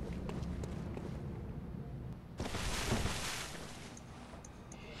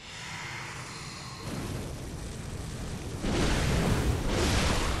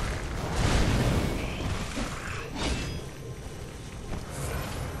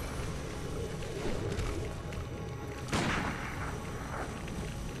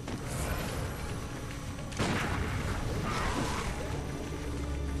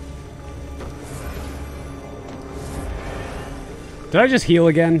 Did I just heal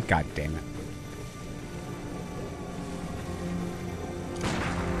again? God damn it.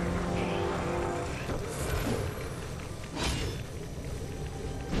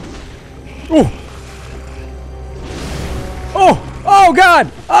 Oh! Oh! Oh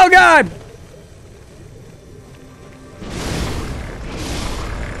God! Oh God!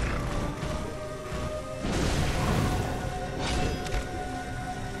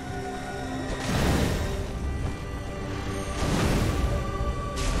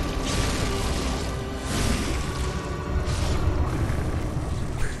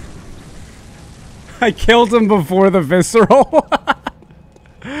 I killed him before the visceral.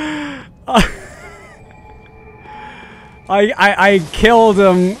 I killed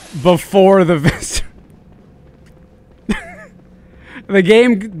him before the visceral.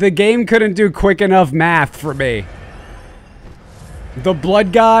 The game couldn't do quick enough math for me. The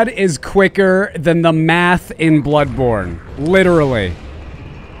Blood God is quicker than the math in Bloodborne. Literally.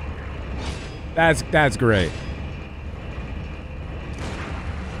 That's great.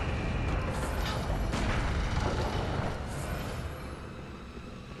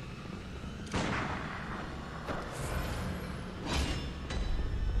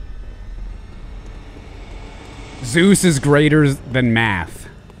 Zeus is greater than math.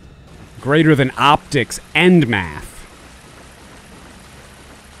 Greater than optics and math.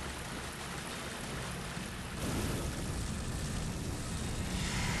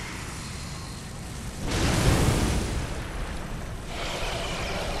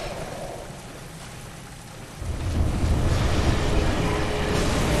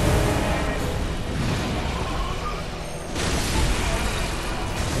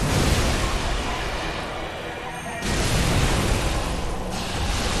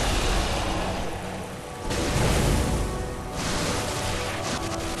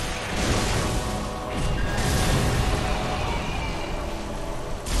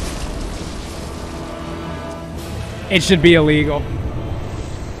 It should be illegal.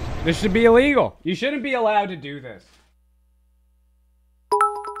 This should be illegal. You shouldn't be allowed to do this.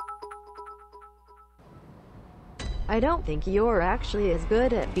 I don't think you're actually as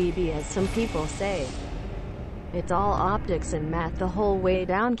good at BB as some people say. It's all optics and math the whole way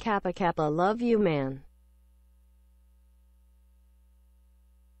down. Kappa Kappa, love you, man.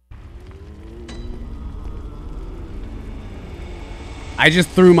 I just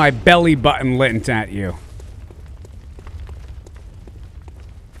threw my belly button lint at you.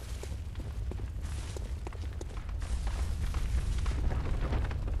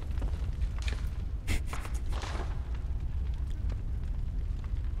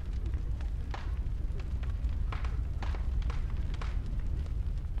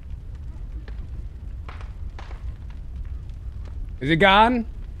 Is it gone?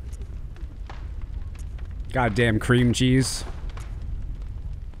 Goddamn cream cheese.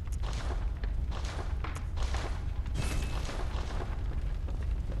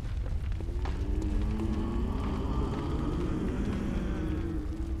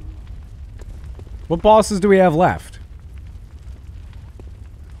 What bosses do we have left?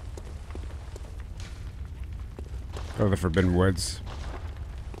 Go to the Forbidden Woods.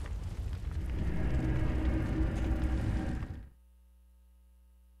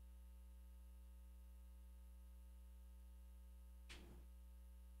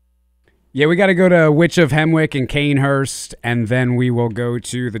 Yeah, we gotta go to Witch of Hemwick and Canehurst, and then we will go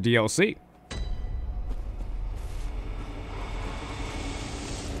to the DLC.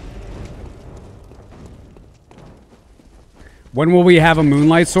 When will we have a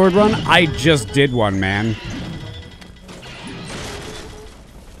Moonlight Sword run? I just did one, man.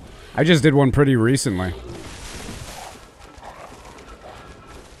 I just did one pretty recently.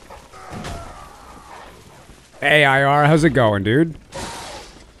 Hey, IR, how's it going, dude?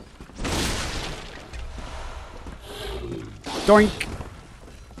 Doink.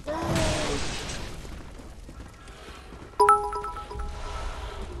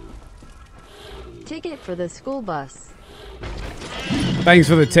 for the school bus. Thanks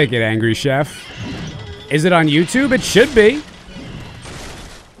for the ticket, Angry Chef. Is it on YouTube? It should be.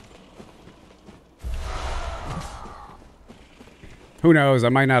 Who knows? I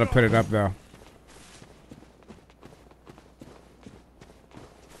might not have put it up, though.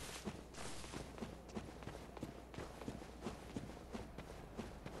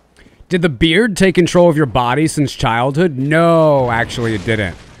 Did the beard take control of your body since childhood? No, actually it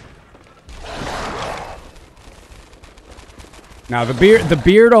didn't. Now, the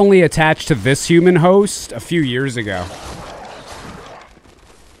beard only attached to this human host a few years ago.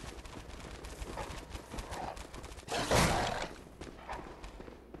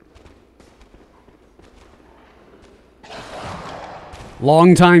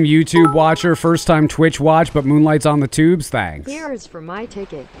 Long-time YouTube watcher, first-time Twitch watch, but moonlights on the tubes. Thanks. Here's for my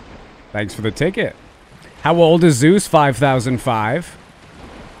ticket. Thanks for the ticket. How old is Zeus? 5005.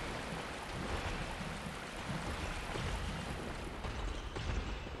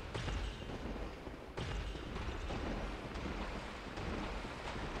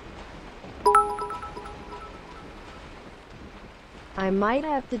 I might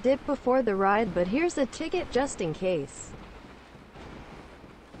have to dip before the ride, but here's a ticket just in case.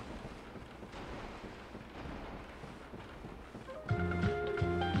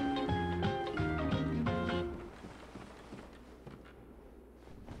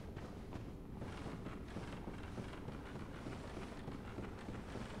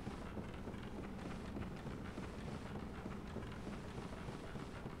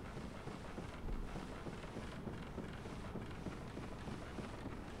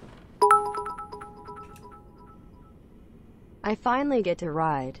 I finally get to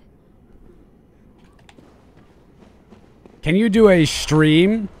ride. Can you do a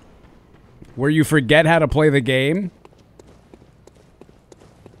stream where you forget how to play the game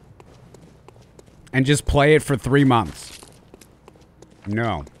and just play it for 3 months?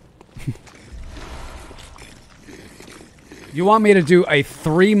 No. You want me to do a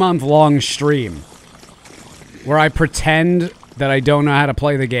 3-month-long stream where I pretend that I don't know how to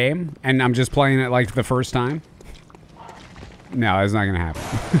play the game and I'm just playing it like the first time? No, that's not going to happen.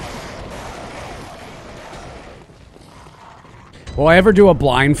 Will I ever do a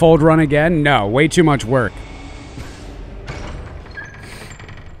blindfold run again? No, way too much work.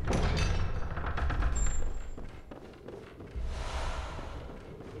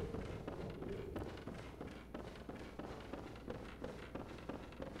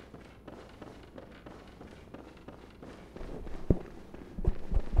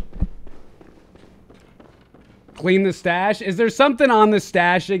 Clean the stash? Is there something on the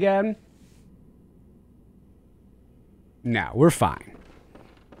stash again? No, we're fine.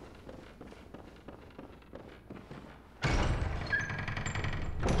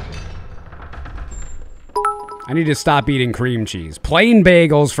 I need to stop eating cream cheese. Plain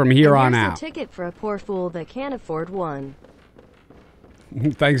bagels from here on out. Here's a ticket for a poor fool that can't afford one.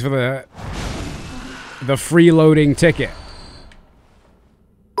 Thanks for the freeloading ticket.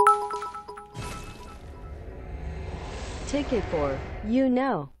 Ticket for, you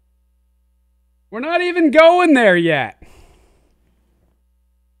know. We're not even going there yet.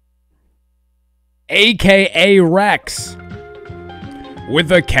 AKA Rex. With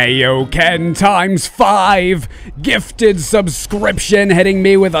a KO Ken times 5 gifted subscription, hitting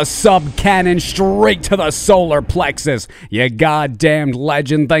me with a sub cannon straight to the solar plexus. You goddamned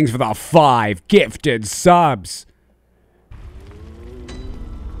legend. Thanks for the 5 gifted subs.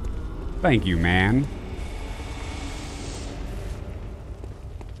 Thank you, man.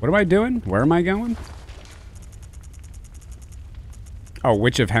 What am I doing? Where am I going? Oh,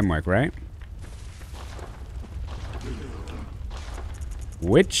 Witch of Hemwick, right?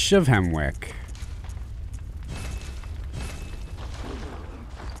 Witch of Hemwick.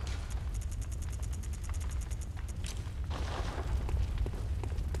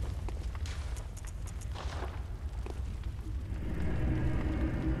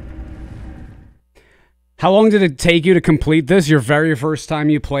 How long did it take you to complete this? Your very first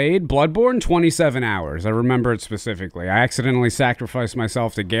time you played? Bloodborne? 27 hours. I remember it specifically. I accidentally sacrificed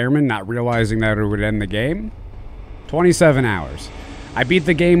myself to Gehrman, not realizing that it would end the game. 27 hours. I beat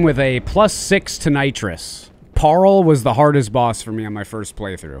the game with a +6 to nitrous. Parl was the hardest boss for me on my first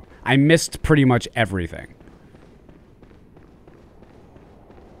playthrough. I missed pretty much everything.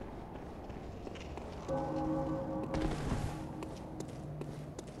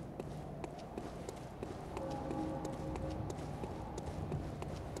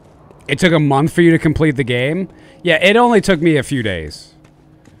 It took a month for you to complete the game? Yeah, it only took me a few days.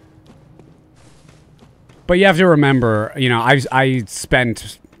 But you have to remember, you know, I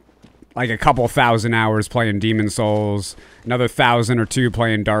spent like a couple thousand hours playing Demon Souls, another 1,000 or 2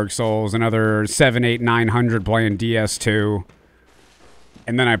 playing Dark Souls, another 7, 8, 900 playing DS2,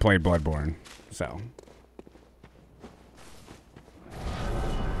 and then I played Bloodborne. So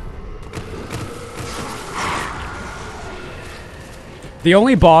the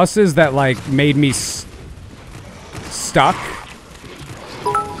only bosses that like made me stuck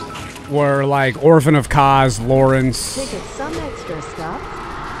were like Orphan of Kaz, Lawrence, Ticket some extra stuff.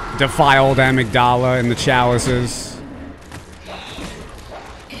 Defiled Amygdala, and the Chalices.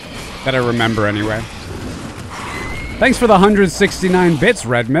 That I remember anyway. Thanks for the 169 bits,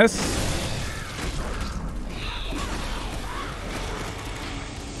 Red Miss.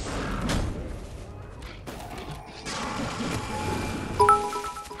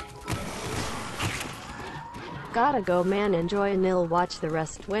 Gotta go, man. Enjoy, and I'll watch the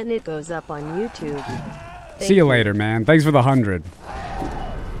rest when it goes up on YouTube. See you later, man. Thanks for the 100.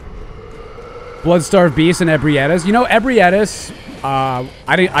 Bloodstarved Beast and Ebrietas. You know, Ebrietas,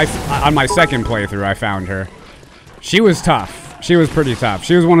 on my second playthrough, I found her. She was tough. She was pretty tough.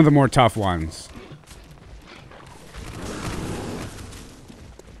 She was one of the more tough ones.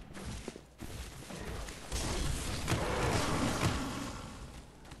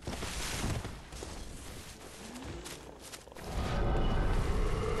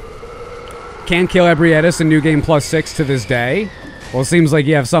 Can't kill Ebrietas in New Game Plus 6 to this day. Well, it seems like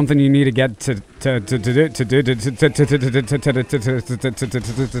you have something you need to get to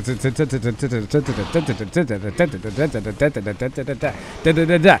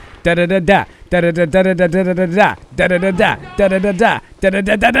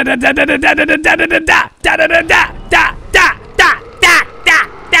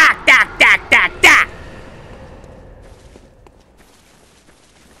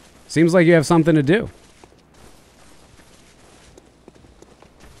Seems like you have something to do.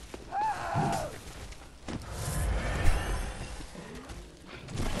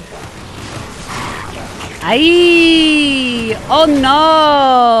 Aye! Oh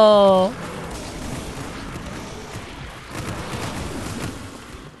no!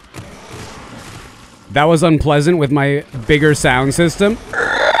 That was unpleasant with my bigger sound system.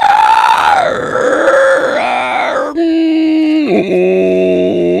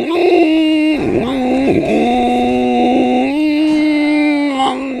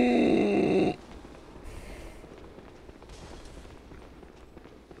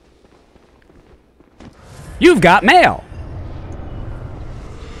 You've got mail.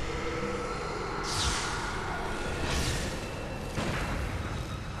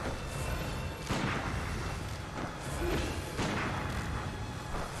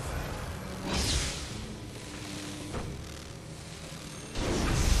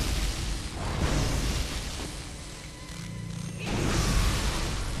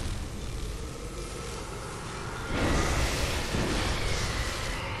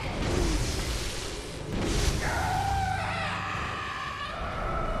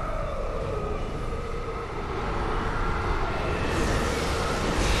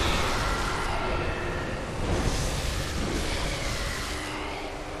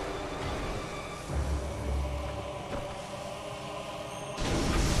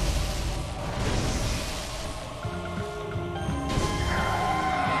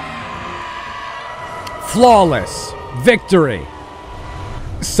 Flawless victory.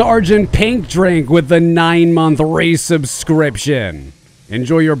 Sergeant Pink Drink with the 9-month resubscription.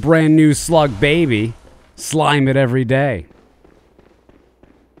 Enjoy your brand new slug baby. Slime it every day.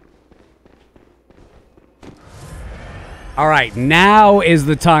 Alright, now is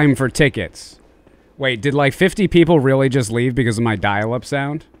the time for tickets. Wait, did like 50 people really just leave because of my dial-up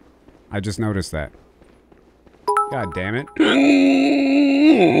sound? I just noticed that. God damn it.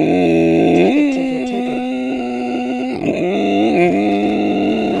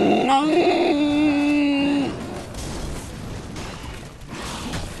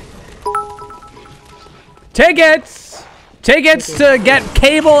 Tickets! Tickets to get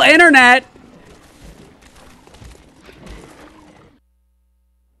cable internet!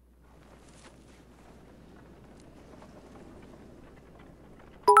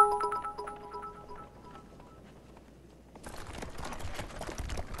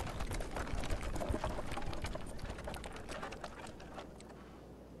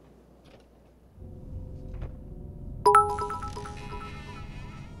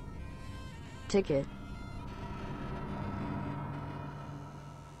 Ticket.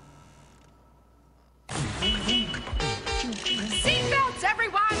 Seatbelts,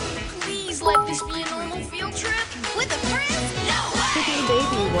 everyone! Please let this be a normal field trip with a friend. No way! Ticket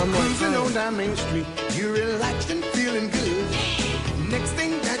baby one more Cruising time. on down Main Street, you're relaxed and feeling good. next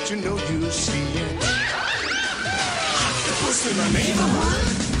thing that you know, you see it. What's in the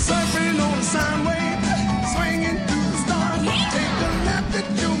neighborhood? Surfing on a sine wave, swinging through the stars. Take a left at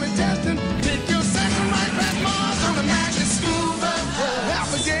human testing. Pick your second right past Mars on the magic scuba.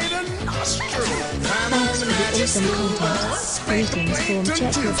 Alligator nostril. Climb on the magic scuba. Greetings from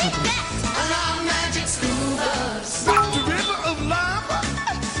Czech Republic. Around magic scuba. Stop the river of lava.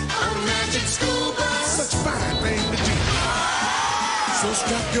 On magic scuba. Such a fine thing to do. So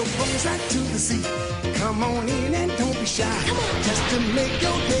strap your bones right to the sea. Come on in and don't be shy. Just to make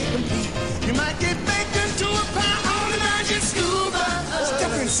your day complete. You might get baked into a pie on the magic scuba.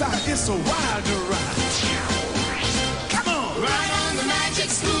 Step inside, it's a wilder ride. Come on, right on the magic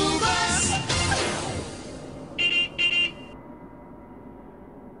scuba.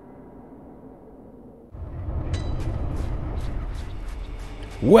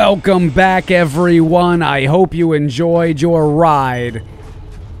 Welcome back, everyone. I hope you enjoyed your ride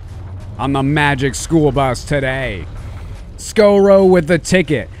on the Magic School Bus today. Scoro with the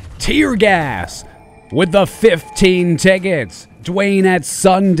ticket. Tear Gas with the 15 tickets. Dwayne at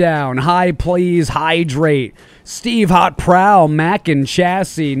Sundown. Hi Please Hydrate. Steve Hot Prowl. Mac and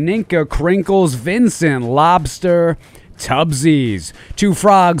Chassis. Ninka Crinkles. Vincent Lobster. Tubsies. 2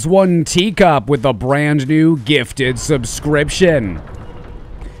 Frogs, 1 Teacup with a brand new gifted subscription.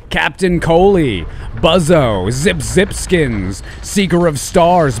 Captain Coley, Buzzo, Zipskins, Seeker of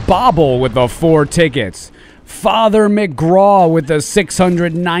Stars, Bobble with the 4 tickets, Father McGraw with the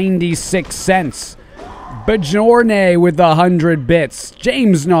 696 cents, Bajorne with the 100 bits,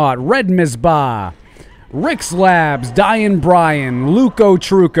 James Knott, Red Misbah, Rick's Labs, Diane Bryan, Luco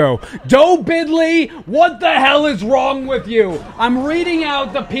Truco, Doe Bidley, what the hell is wrong with you? I'm reading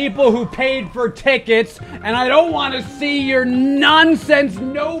out the people who paid for tickets, and I don't want to see your nonsense,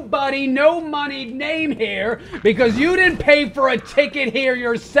 nobody, no money name here, because you didn't pay for a ticket here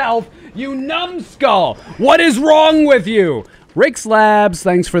yourself, you numbskull. What is wrong with you? Rick's Labs,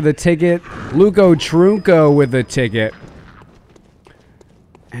 thanks for the ticket. Luco Truco with the ticket.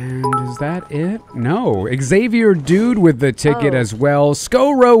 And is that it? No. Xavier Dude with the ticket as well.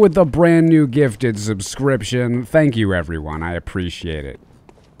 Scoro with the brand new gifted subscription. Thank you, everyone. I appreciate it.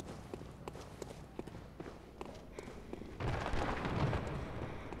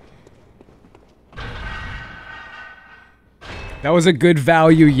 That was a good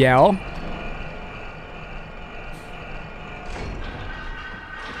value yell.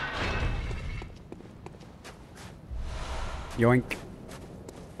 Yoink.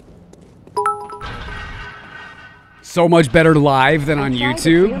 So much better live than on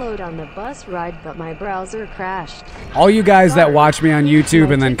YouTube. I tried to preload on the bus ride, but my browser crashed. All you guys that watch me on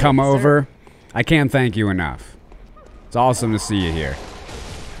YouTube and then come over, I can't thank you enough. It's awesome to see you here.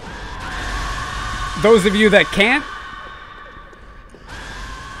 Those of you that can't,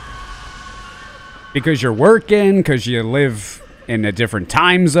 because you're working, because you live in a different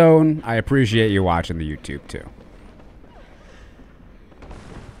time zone, I appreciate you watching the YouTube too.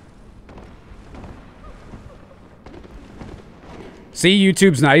 See,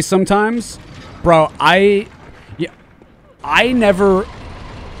 YouTube's nice sometimes. Bro, I never...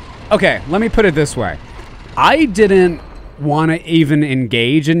 Okay, let me put it this way. I didn't want to even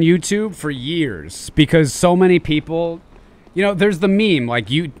engage in YouTube for years because so many people... You know, there's the meme,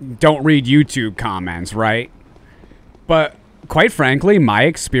 like, you don't read YouTube comments, right? But quite frankly, my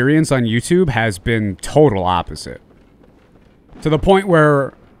experience on YouTube has been total opposite. To the point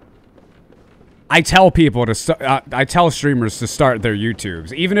where... I tell people to I tell streamers to start their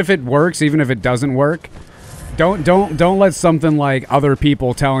YouTubes, even if it works, even if it doesn't work. Don't let something like other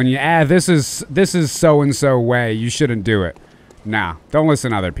people telling you, this is so and so way, you shouldn't do it. Nah, don't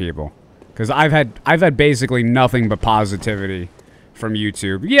listen to other people, because I've had basically nothing but positivity from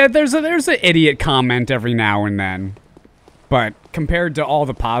YouTube. Yeah, there's an idiot comment every now and then, but compared to all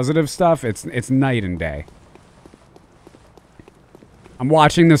the positive stuff, it's night and day. I'm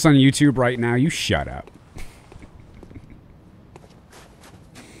watching this on YouTube right now. You shut up.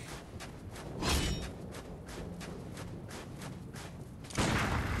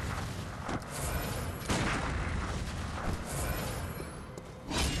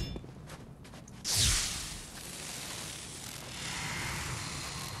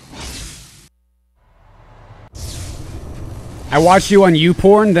 I watched you on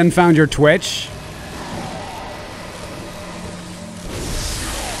YouPorn, then found your Twitch.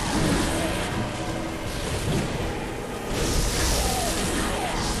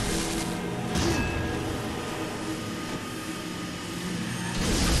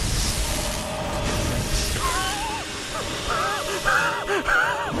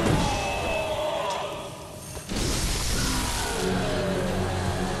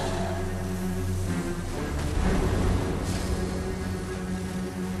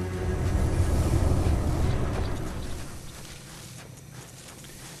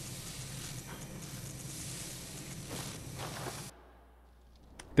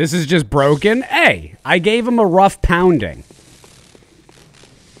 This is just broken? Hey, I gave him a rough pounding.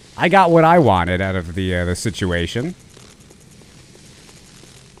 I got what I wanted out of the situation.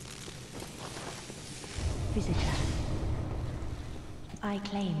 Visitor. I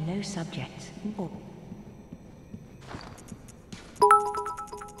claim no subjects. Or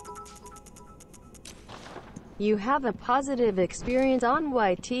You have a positive experience on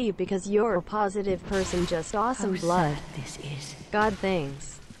YT because you're a positive person, just awesome how blood. sad this is. God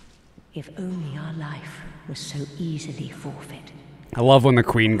thanks. If only our life was so easily forfeit. I love when the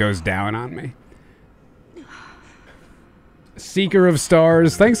queen goes down on me. Seeker of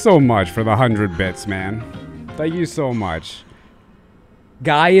Stars, thanks so much for the 100 bits, man. Thank you so much.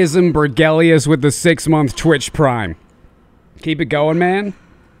 Guyism Bergelius with the 6-month Twitch Prime. Keep it going, man.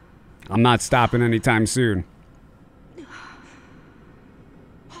 I'm not stopping anytime soon.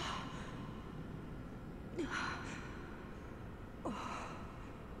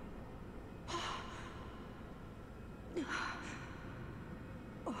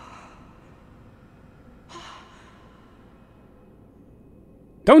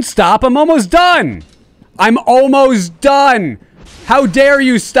 Don't stop, I'm almost done! I'm almost done! How dare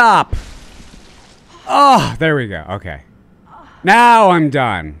you stop? Oh, there we go, okay. Now I'm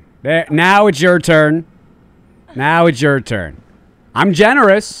done. There, now it's your turn. Now it's your turn. I'm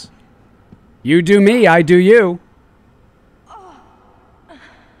generous. You do me, I do you.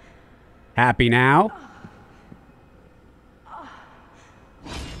 Happy now?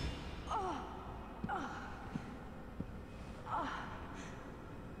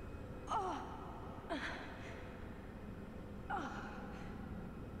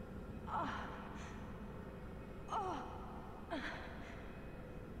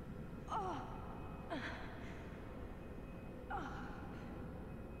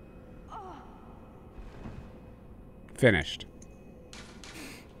 Finished.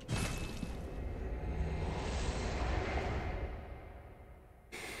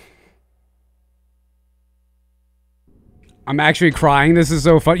 I'm actually crying. This is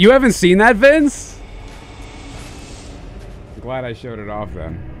so fun. You haven't seen that, Vince? I'm glad I showed it off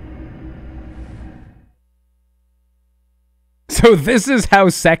then. So this is how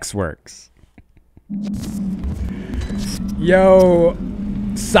sex works. Yo,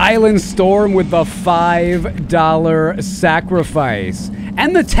 Silent Storm with the $5 sacrifice.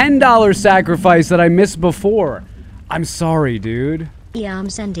 And the $10 sacrifice that I missed before. I'm sorry, dude. Yeah, I'm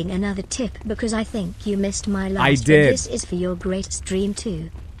sending another tip because I think you missed my last. I did. And this is for your great stream too.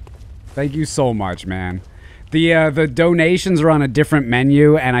 Thank you so much, man. The donations are on a different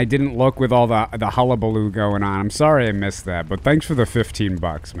menu, and I didn't look with all the hullabaloo going on. I'm sorry I missed that, but thanks for the 15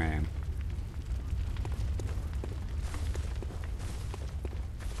 bucks, man.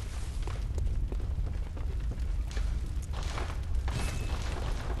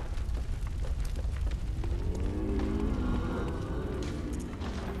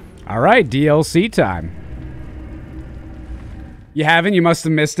 All right, DLC time. You haven't? You must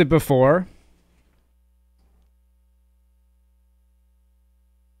have missed it before.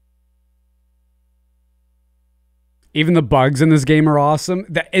 Even the bugs in this game are awesome.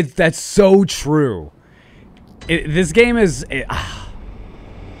 That's so true. This game is...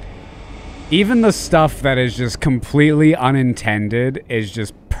 even the stuff that is just completely unintended is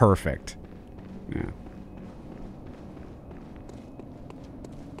just perfect. Yeah.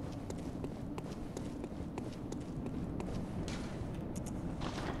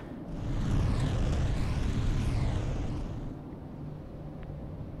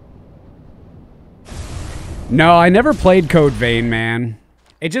 No, I never played Code Vein, man.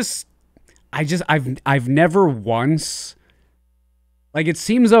 I've never once, like, it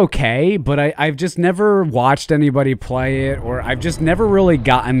seems okay, but I've just never watched anybody play it, or I've just never really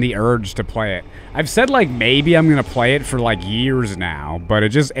gotten the urge to play it. I've said, like, maybe I'm gonna play it for, like, years now, but it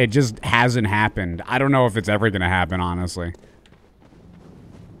just hasn't happened. I don't know if it's ever gonna happen, honestly.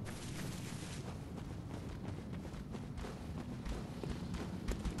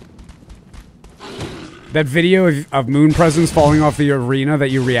 That video of moon presence falling off the arena that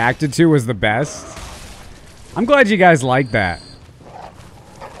you reacted to was the best. I'm glad you guys liked that.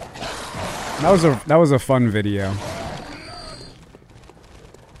 That was a fun video.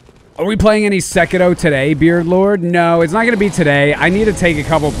 Are we playing any Sekiro today, Beard Lord? No, it's not gonna be today. I need to take a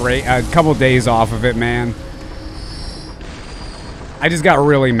couple days off of it, man. I just got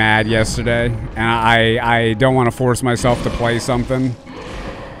really mad yesterday, and I don't want to force myself to play something.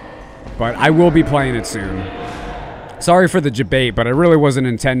 But I will be playing it soon. Sorry for the debate, but I really wasn't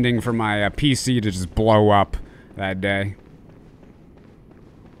intending for my PC to just blow up that day.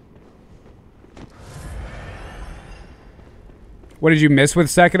 What did you miss with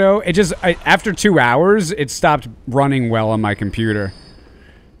Sekiro? It just, after 2 hours, it stopped running well on my computer.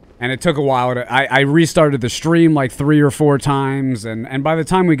 And it took a while to, I restarted the stream like 3 or 4 times, and by the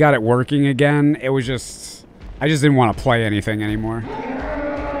time we got it working again, it was just, I just didn't want to play anything anymore.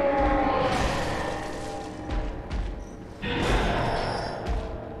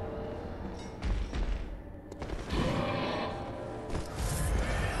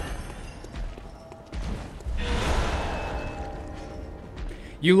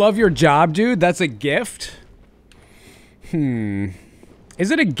 You love your job, dude? That's a gift? Is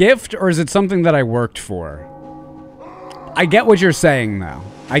it a gift or is it something that I worked for? I get what you're saying, though.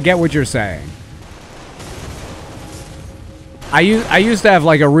 I get what you're saying. I used to have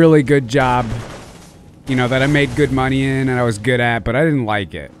like a really good job, you know, that I made good money in and I was good at, but I didn't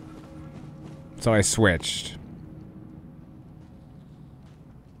like it. So I switched.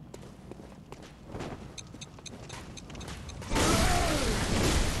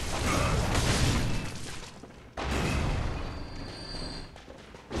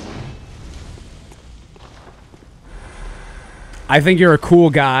 I think you're a cool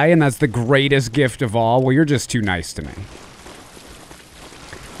guy, and that's the greatest gift of all. Well, you're just too nice to me.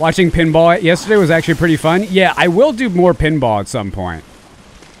 Watching pinball yesterday was actually pretty fun. Yeah, I will do more pinball at some point.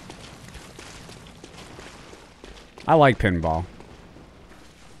 I like pinball.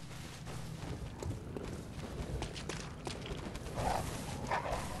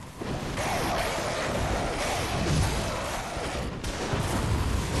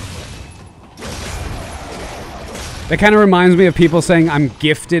 That kind of reminds me of people saying I'm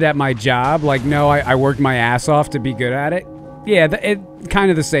gifted at my job. Like, no, I worked my ass off to be good at it. Yeah, it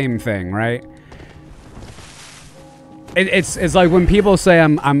kind of the same thing, right? It's like when people say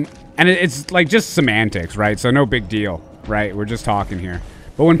and it's like just semantics, right? So no big deal, right? We're just talking here.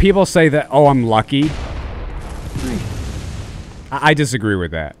 But when people say that, oh, I'm lucky, I disagree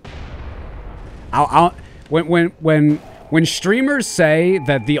with that. When streamers say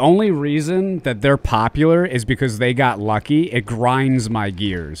that the only reason that they're popular is because they got lucky, it grinds my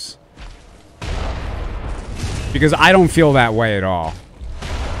gears. Because I don't feel that way at all.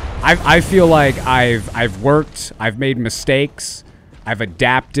 I feel like I've worked, I've made mistakes, I've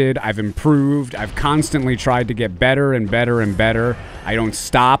adapted, I've improved, I've constantly tried to get better and better and better. I don't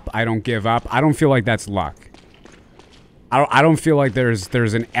stop, I don't give up. I don't feel like that's luck. I don't feel like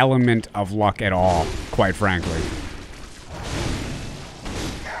there's an element of luck at all, quite frankly.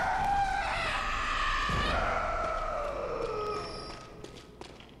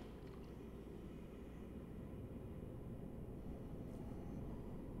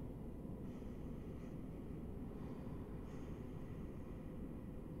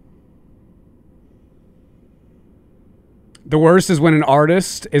 The worst is when an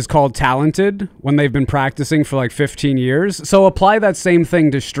artist is called talented when they've been practicing for like 15 years. So apply that same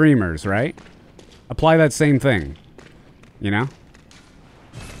thing to streamers, right? Apply that same thing, you know?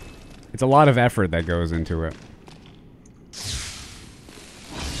 It's a lot of effort that goes into it.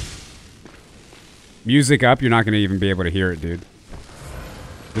 Music up, you're not going to even be able to hear it, dude.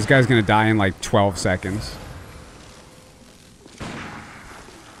 This guy's going to die in like 12 seconds.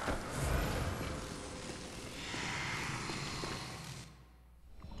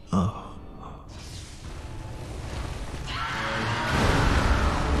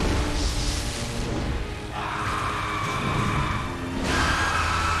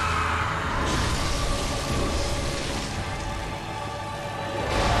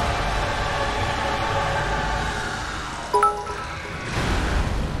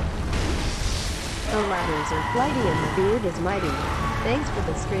 Flighty and the beard is mighty. Thanks for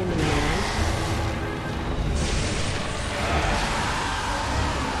the streaming, man.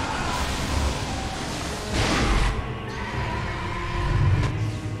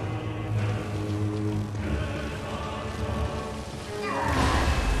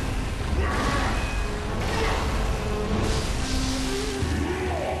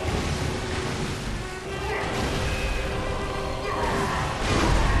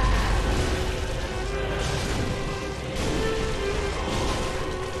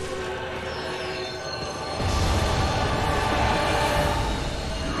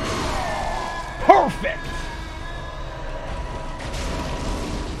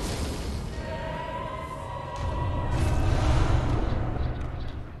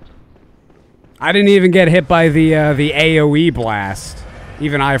 I didn't even get hit by the AoE blast.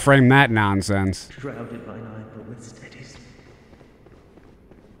 Even I framed that nonsense. Shrouded by night, but with steady speed.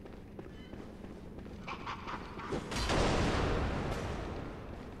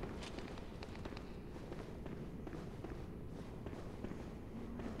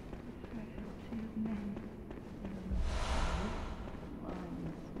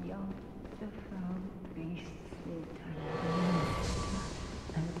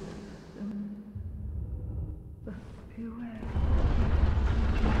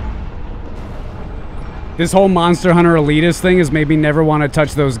 This whole Monster Hunter elitist thing has made me never want to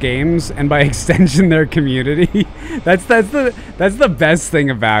touch those games, and by extension, their community. that's the best thing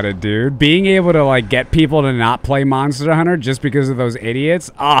about it, dude. Being able to like get people to not play Monster Hunter just because of those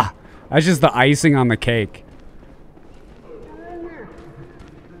idiots. That's just the icing on the cake.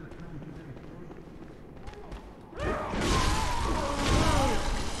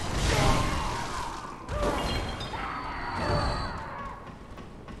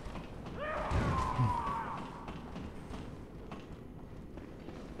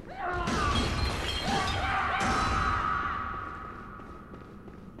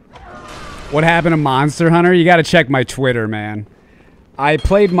 What happened to Monster Hunter? You gotta check my Twitter, man. I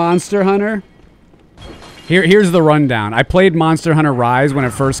played Monster Hunter. Here's the rundown. I played Monster Hunter Rise when it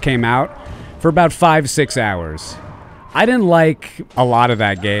first came out for about 5-6 hours. I didn't like a lot of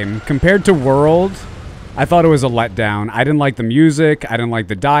that game. Compared to World, I thought it was a letdown. I didn't like the music. I didn't like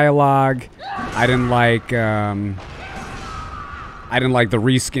the dialogue. I didn't like the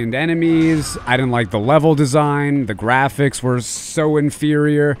reskinned enemies. I didn't like the level design. The graphics were so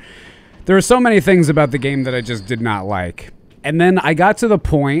inferior. There were so many things about the game that I just did not like. And then I got to the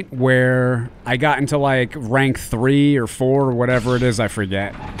point where I got into like rank 3 or 4 or whatever it is, I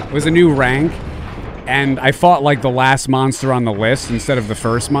forget. It was a new rank, and I fought like the last monster on the list instead of the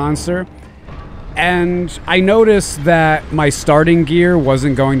first monster. And I noticed that my starting gear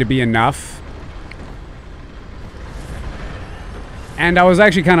wasn't going to be enough. And I was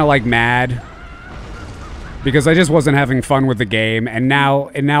actually kind of like mad, because I just wasn't having fun with the game, and now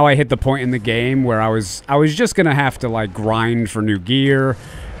I hit the point in the game where I was just gonna have to like grind for new gear,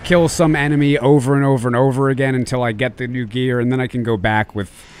 kill some enemy over and over and over again until I get the new gear, and then I can go back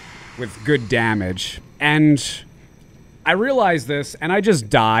with good damage. And I realized this, and I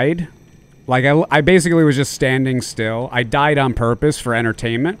just died. Like I basically was just standing still. I died on purpose for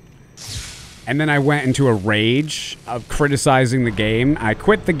entertainment. And then I went into a rage of criticizing the game. I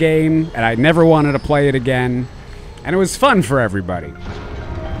quit the game, and I never wanted to play it again. And it was fun for everybody.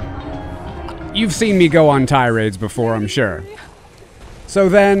 You've seen me go on tirades before, I'm sure. So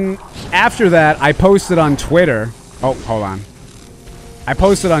then, after that, I posted on Twitter. Oh, hold on. I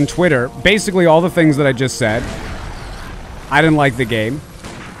posted on Twitter basically all the things that I just said. I didn't like the game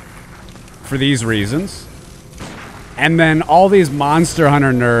for these reasons. And then all these Monster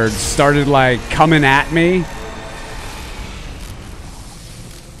Hunter nerds started like coming at me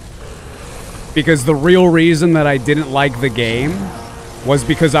because the real reason that I didn't like the game was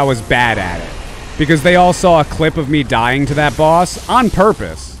because I was bad at it. Because they all saw a clip of me dying to that boss on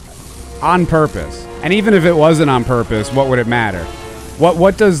purpose. On purpose. And even if it wasn't on purpose, what would it matter?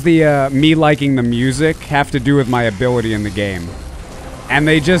 What does the me liking the music have to do with my ability in the game? And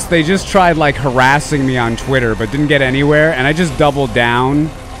they just tried like harassing me on Twitter, but didn't get anywhere. And I just doubled down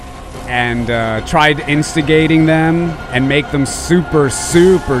and tried instigating them and make them super,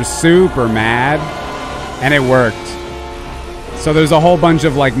 super, super mad. And it worked. So there's a whole bunch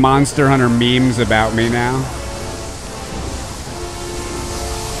of like Monster Hunter memes about me now.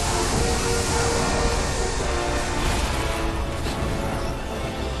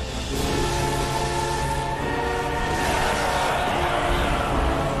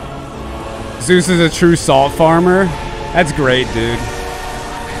 Zeus is a true salt farmer. That's great, dude.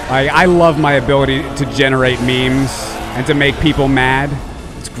 I love my ability to generate memes and to make people mad.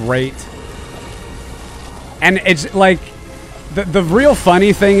 It's great. And it's like, the real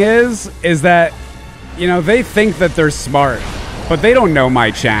funny thing is that, you know, they think that they're smart, but they don't know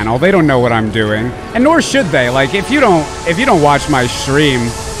my channel. They don't know what I'm doing, and nor should they. Like, if you don't watch my stream,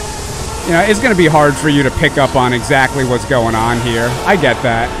 you know, it's gonna be hard for you to pick up on exactly what's going on here. I get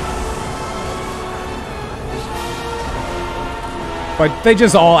that. But they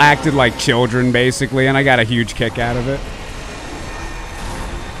just all acted like children, basically, and I got a huge kick out of it.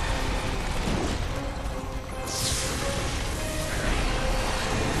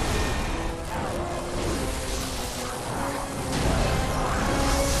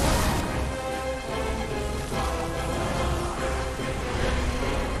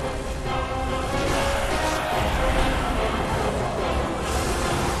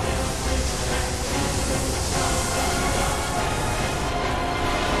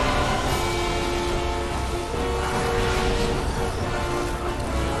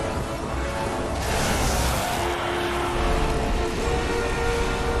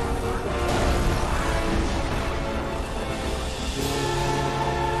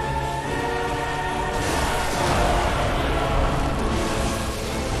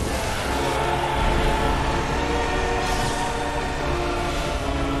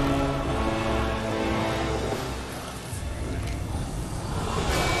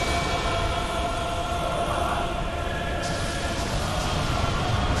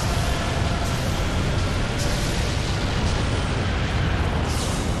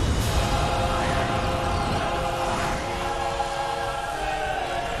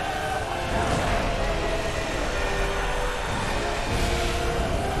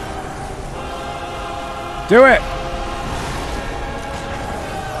 Do it.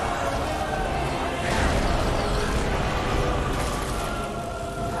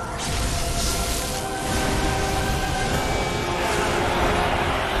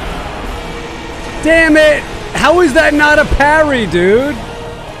 Damn it! How is that not a parry, dude?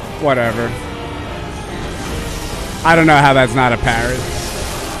 Whatever. I don't know how that's not a parry.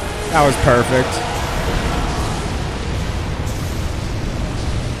 That was perfect.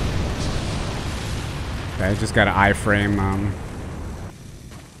 Okay, just gotta iframe,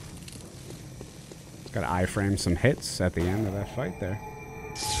 gotta iframe some hits at the end of that fight there.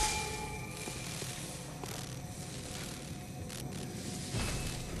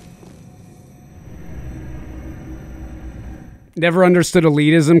 Never understood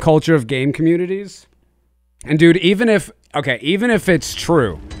elitism culture of game communities. And dude, even if it's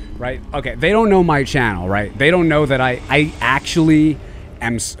true, right? Okay, they don't know my channel, right? They don't know that I actually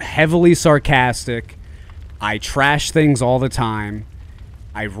am heavily sarcastic. I trash things all the time.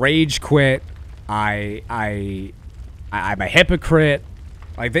 I rage quit. I'm a hypocrite.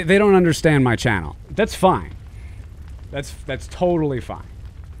 Like, they don't understand my channel. That's fine. That's totally fine.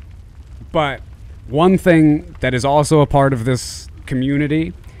 But one thing that is also a part of this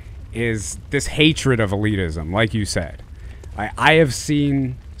community is this hatred of elitism, like you said. I have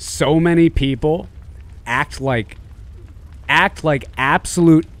seen so many people act like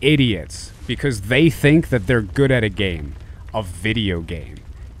absolute idiots because they think that they're good at a video game.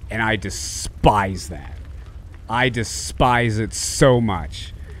 And I despise that. I despise it so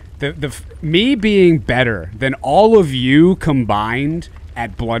much. Me being better than all of you combined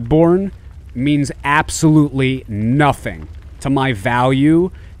at Bloodborne means absolutely nothing to my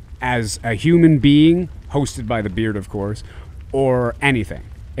value as a human being, hosted by the beard, of course, or anything.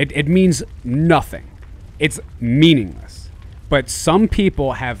 It means nothing. It's meaningless. But some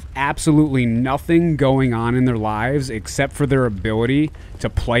people have absolutely nothing going on in their lives except for their ability to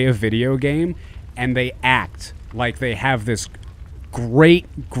play a video game, and they act like they have this great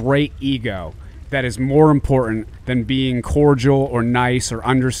ego that is more important than being cordial or nice or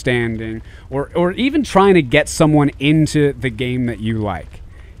understanding or even trying to get someone into the game that you like.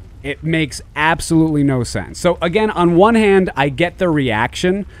 It makes absolutely no sense. So again, on one hand, I get the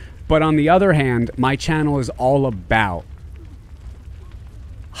reaction, but on the other hand, my channel is all about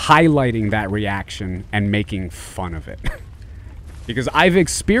highlighting that reaction and making fun of it. Because I've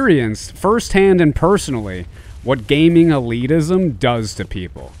experienced firsthand and personally what gaming elitism does to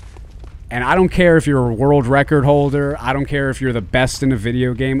people. And I don't care if you're a world record holder. I don't care if you're the best in a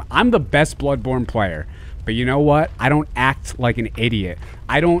video game. I'm the best Bloodborne player. But you know what? I don't act like an idiot.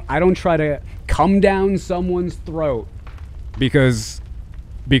 I don't try to come down someone's throat because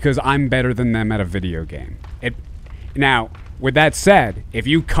I'm better than them at a video game. Now, with that said, if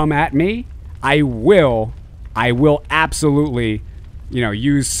you come at me, I will absolutely,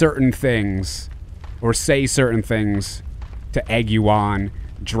 use certain things or say certain things to egg you on,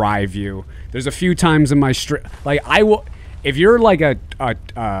 drive you. There's a few times in my stream, like I will, if you're like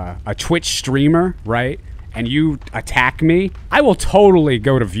a Twitch streamer, right, and you attack me, I will totally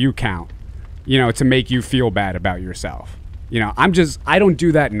go to view count, to make you feel bad about yourself. I don't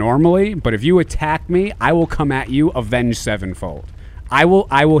do that normally, but if you attack me, I will come at you avenged sevenfold. I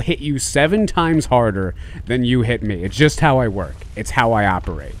will hit you 7 times harder than you hit me. It's just how I work. It's how I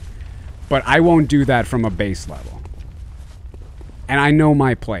operate. But I won't do that from a base level. And I know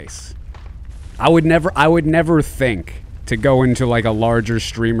my place. I would never think to go into like a larger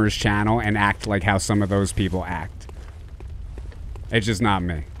streamer's channel and act like how some of those people act. It's just not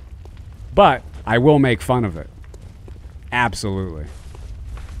me. But I will make fun of it. Absolutely.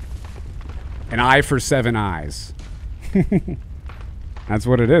 An eye for 7 eyes. That's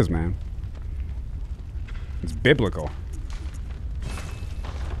what it is, man. It's biblical.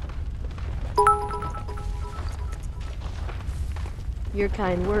 Your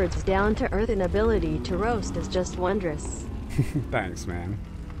kind words, down to earth, and ability to roast is just wondrous. Thanks, man.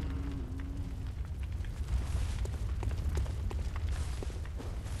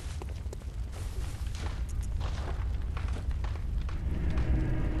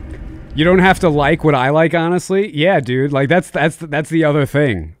 You don't have to like what I like, honestly. Yeah, dude. Like that's the other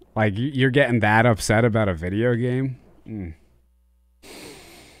thing. Like you're getting that upset about a video game.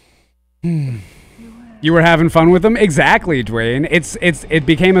 You were having fun with them? Exactly, Dwayne. It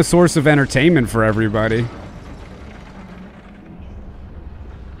became a source of entertainment for everybody.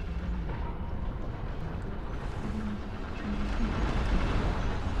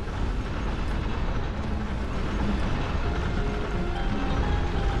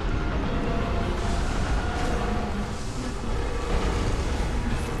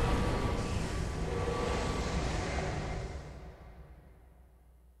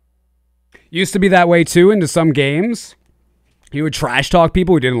 Used to be that way too into some games. He would trash talk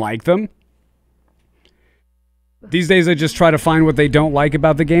people who didn't like them. These days I just try to find what they don't like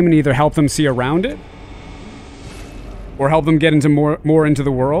about the game and either help them see around it or help them get into more into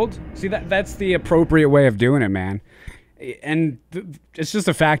the world. See, that's the appropriate way of doing it, man. And it's just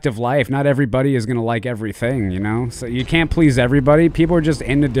a fact of life. Not everybody is going to like everything, you know? So you can't please everybody. People are just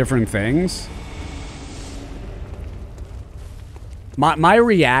into different things. My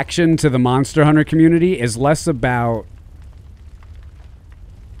reaction to the Monster Hunter community is less about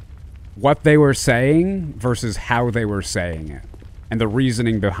what they were saying versus how they were saying it and the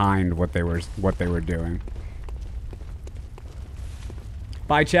reasoning behind what they were doing.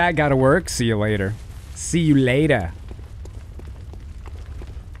 Bye, chat. Gotta work. See you later. See you later.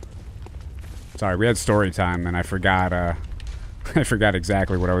 Sorry, we had story time and I forgot I forgot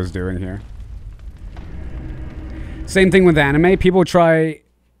exactly what I was doing here. Same thing with anime. People try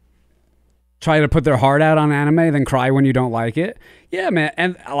to put their heart out on anime, then cry when you don't like it. Yeah, man.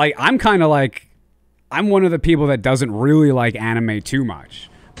 And like I'm one of the people that doesn't really like anime too much.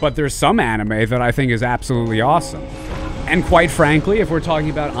 But there's some anime that I think is absolutely awesome. And quite frankly, if we're talking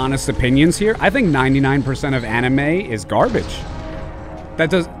about honest opinions here, I think 99% of anime is garbage.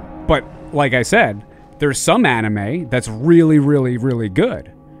 But like I said, there's some anime that's really, really, really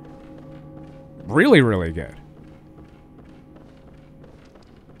good. Really, really good.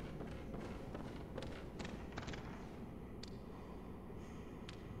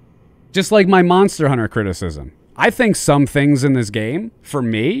 Just like my Monster Hunter criticism. I think some things in this game, for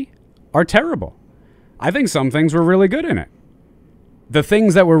me, are terrible. I think some things were really good in it. The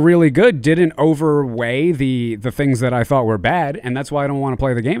things that were really good didn't overweigh the things that I thought were bad, and that's why I don't want to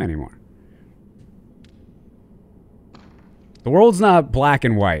play the game anymore. The world's not black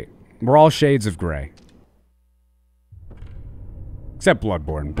and white. We're all shades of gray. Except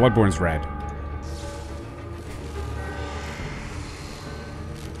Bloodborne. Bloodborne's red.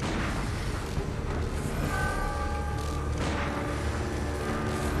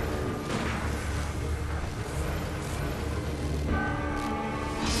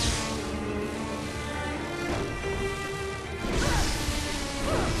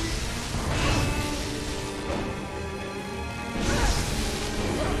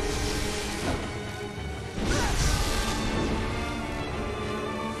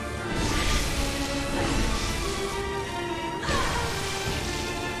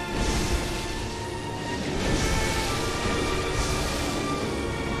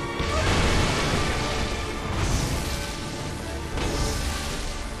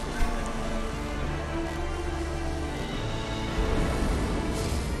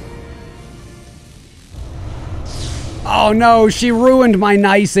 Oh no, she ruined my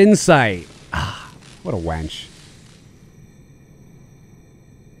nice insight. Ah, what a wench.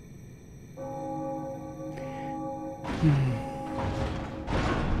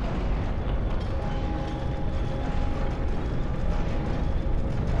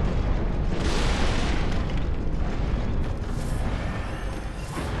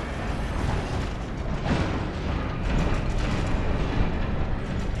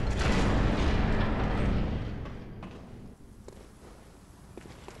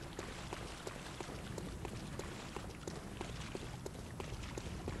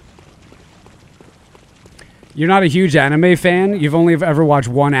 You're not a huge anime fan? You've only ever watched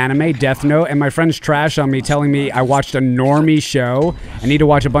one anime, Death Note, and my friend's trash on me telling me I watched a normie show and need to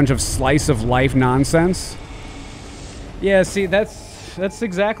watch a bunch of slice of life nonsense? Yeah, see, that's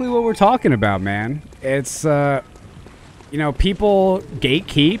exactly what we're talking about, man. It's, you know, people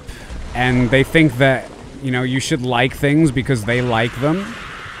gatekeep and they think that, you know, you should like things because they like them.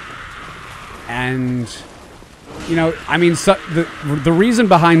 And... you know, I mean, the reason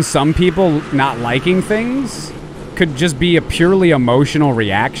behind some people not liking things could just be a purely emotional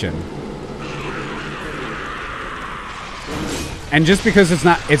reaction. And just because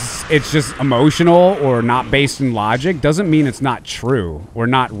it's just emotional or not based in logic doesn't mean it's not true or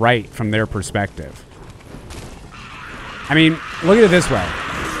not right from their perspective. I mean, look at it this way.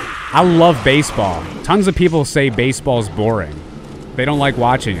 I love baseball. Tons of people say baseball's boring. They don't like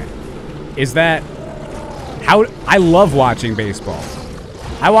watching it. Is that... how I love watching baseball.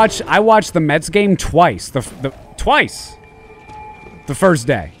 I watched the Mets game twice. Twice. The first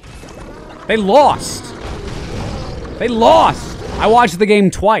day. They lost. They lost. I watched the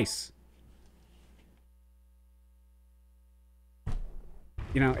game twice.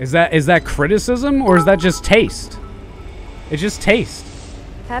 You know, is that criticism or is that just taste? It's just taste.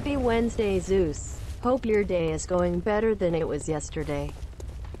 Happy Wednesday, Zeus. Hope your day is going better than it was yesterday.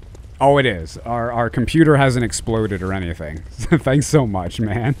 Oh, it is. Our computer hasn't exploded or anything. Thanks so much,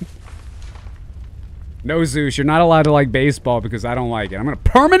 man. No, Zeus, you're not allowed to like baseball because I don't like it. I'm gonna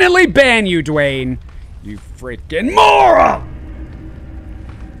permanently ban you, Dwayne. You freaking moron!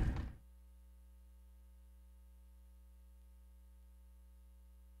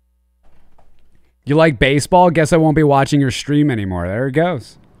 You like baseball? Guess I won't be watching your stream anymore. There it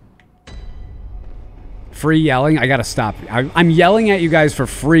goes. Free yelling? I gotta stop. I'm yelling at you guys for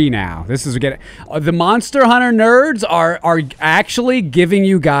free now. This is getting... the Monster Hunter nerds are actually giving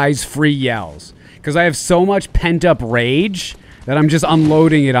you guys free yells. Because I have so much pent-up rage that I'm just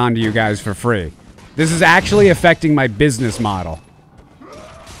unloading it onto you guys for free. This is actually affecting my business model.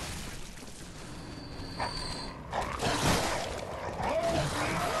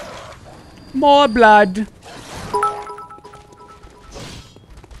 More blood.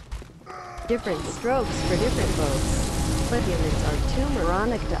 Different strokes for different folks. But humans are too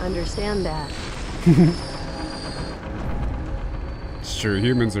moronic to understand that. It's true,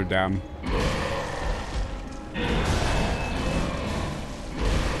 humans are dumb.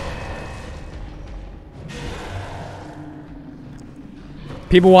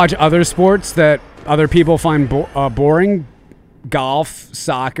 People watch other sports that other people find boring. Golf,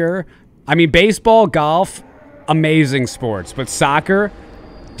 soccer. I mean, baseball, golf, amazing sports. But soccer,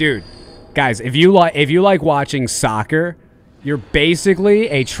 dude, guys, if you like watching soccer, you're basically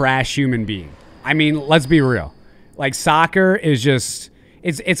a trash human being. I mean, let's be real. Like, soccer is just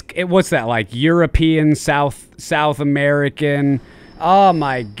it's what's that, like European, South American? Oh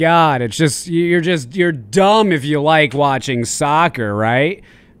my God, it's just you're dumb if you like watching soccer, right?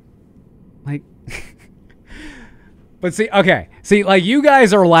 Like but see, okay. See, like, you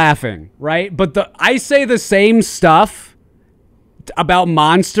guys are laughing, right? But I say the same stuff about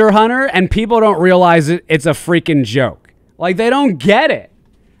Monster Hunter and people don't realize it's a freaking joke. Like, they don't get it.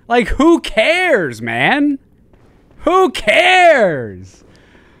 Like, who cares, man? Who cares?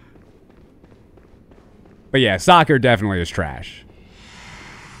 But yeah, soccer definitely is trash.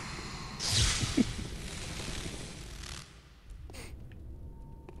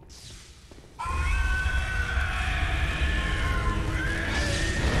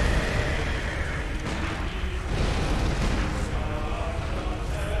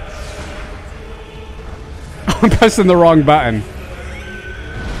 I'm pressing the wrong button.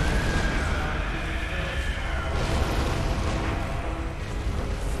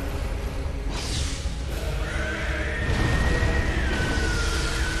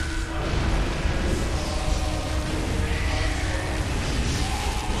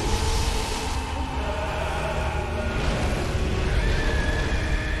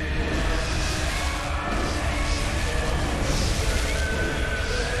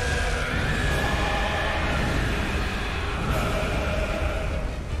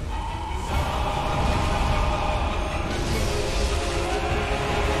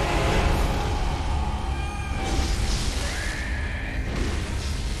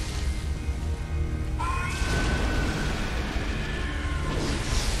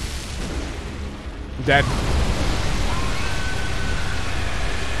 Dead.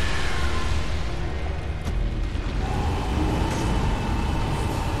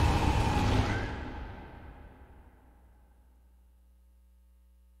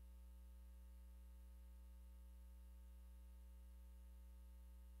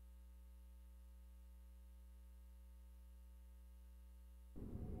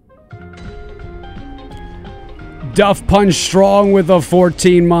 Duff Punch Strong with a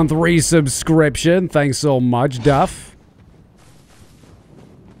 14-month resubscription. Thanks so much, Duff.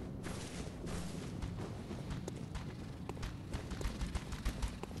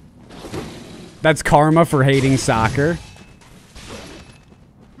 That's karma for hating soccer.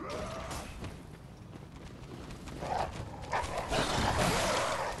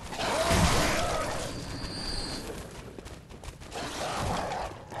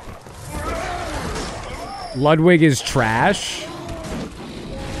 Ludwig is trash.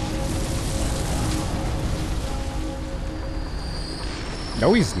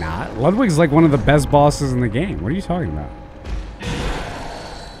 No, he's not. Ludwig's like one of the best bosses in the game. What are you talking about?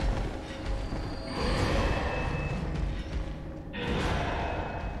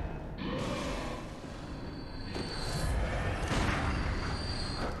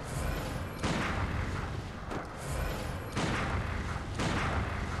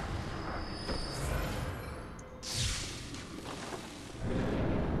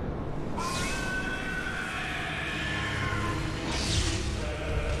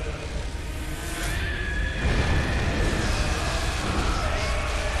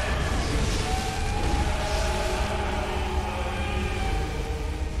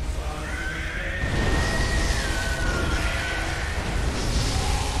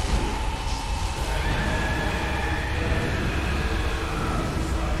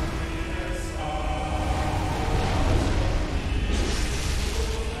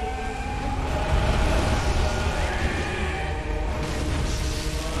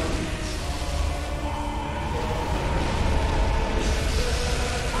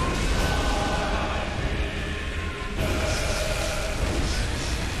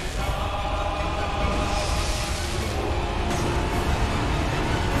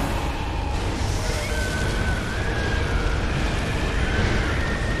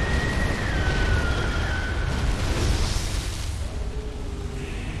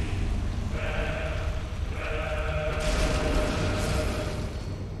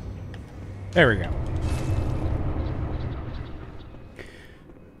 There we go.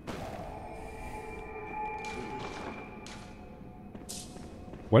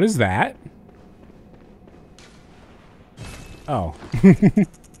 What is that? Oh.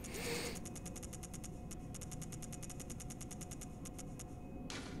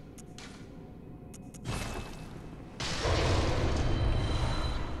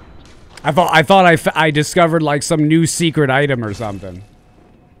 I thought I discovered like some new secret item or something.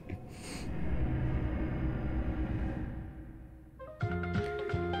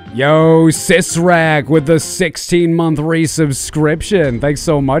 Yo, Sisrek with the 16-month resubscription. Thanks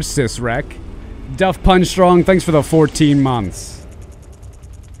so much, Sisrek. Duff Punch Strong, thanks for the 14 months.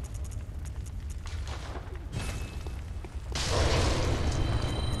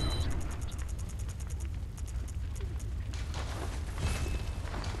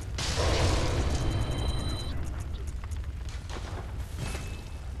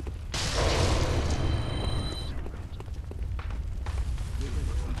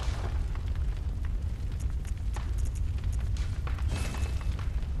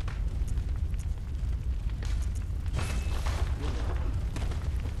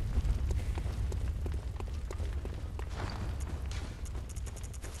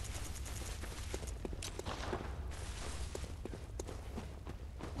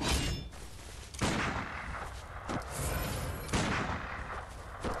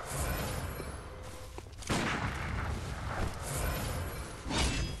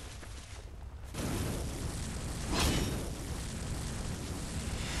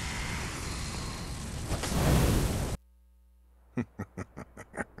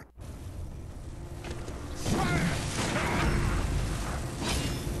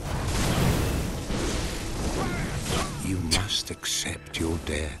 You must accept your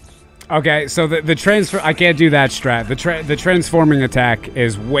death. Okay, so the transfer, I can't do that strat. The transforming attack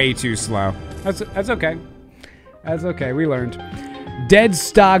is way too slow. That's okay. That's okay. We learned. Dead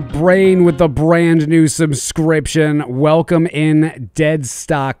Stock Brain with the brand new subscription. Welcome in, Dead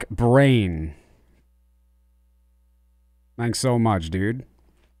Stock Brain. Thanks so much, dude.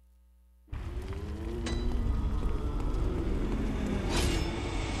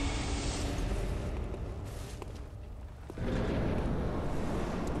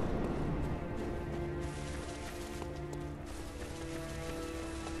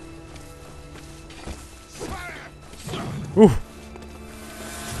 Ooh.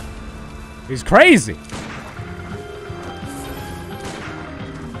 He's crazy.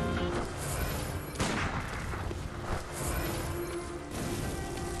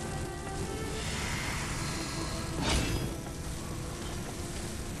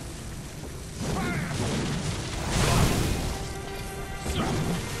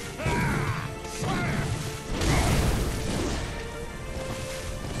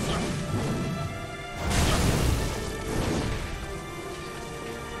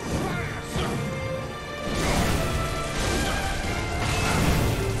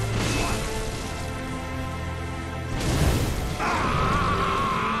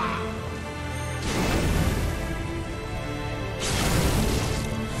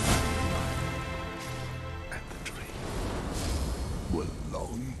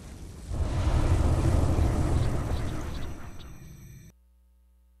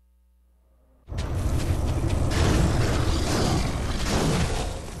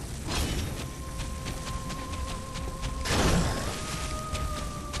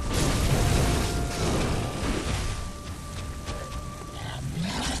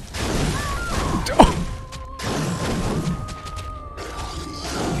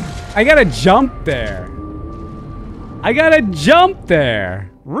 I gotta jump there. I gotta jump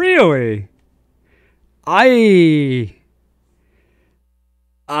there. Really? I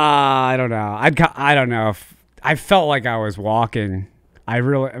don't know. I don't know if I felt like I was walking.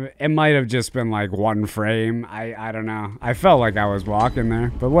 It might have just been like one frame. I don't know. I felt like I was walking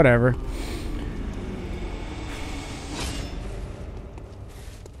there, but whatever.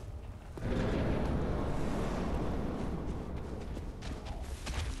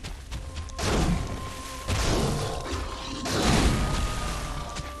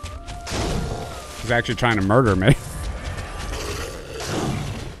 He's actually trying to murder me.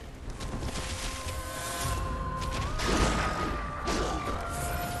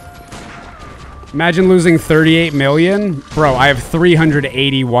 Imagine losing 38 million. Bro, I have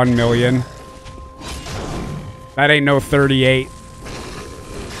 381 million. That ain't no 38.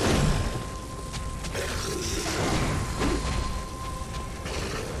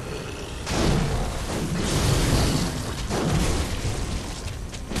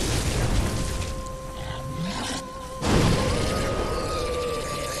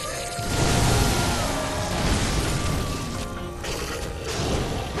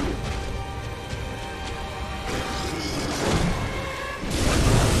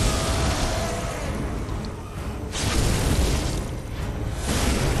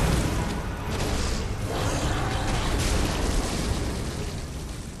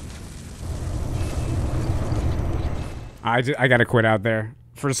 I gotta quit out there.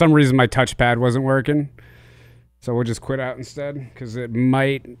 For some reason, my touchpad wasn't working. So we'll just quit out instead, because it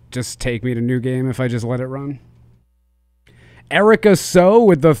might just take me to new game if I just let it run. Erica So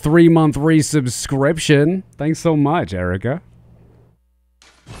with the 3-month resubscription. Thanks so much, Erica.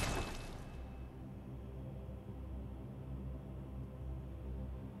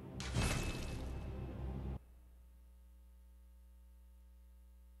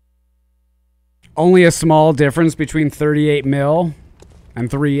 Only a small difference between 38 mil and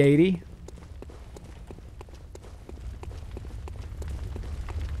 380.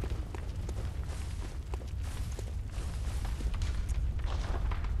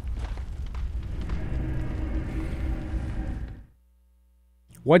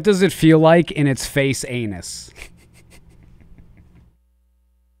 What does it feel like in its face anus?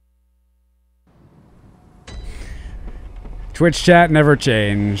 Twitch chat, never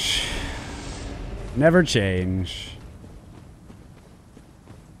change. Never change.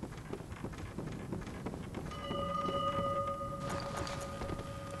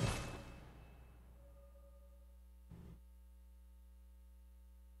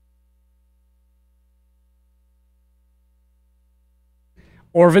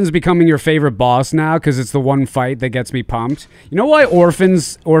 Orphan's becoming your favorite boss now because it's the one fight that gets me pumped. You know why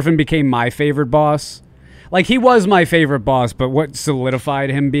Orphan became my favorite boss? Like, he was my favorite boss, but what solidified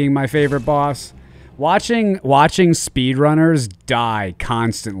him being my favorite boss? Watching speedrunners die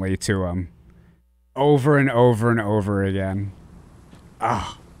constantly to him. Over and over and over again.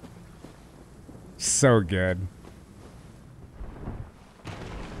 Ah. So good.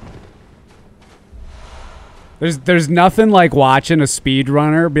 There's nothing like watching a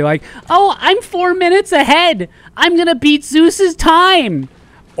speedrunner be like, oh, I'm 4 minutes ahead. I'm gonna beat Zeus's time.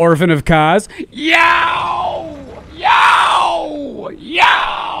 Orphan of Kaz. Yow! Yow!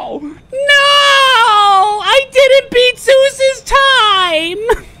 Yow! No! I didn't beat Zeus's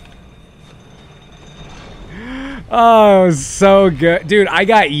time! Oh, so good. Dude, I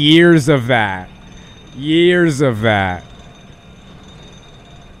got years of that. Years of that.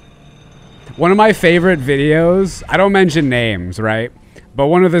 One of my favorite videos, I don't mention names, right? But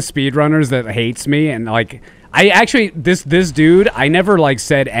one of the speedrunners that hates me, and like, I actually, this dude, I never like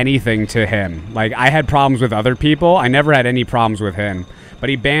said anything to him. Like, I had problems with other people. I never had any problems with him. But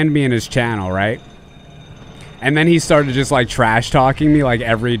he banned me in his channel, right? And then he started just like trash talking me like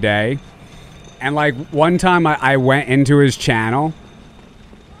every day. And like one time I went into his channel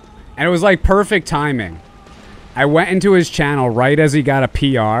and it was like perfect timing. I went into his channel right as he got a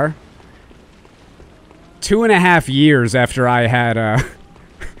PR. 2.5 years after I had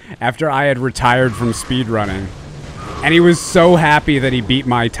retired from speedrunning. And he was so happy that he beat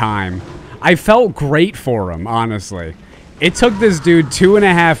my time. I felt great for him, honestly. It took this dude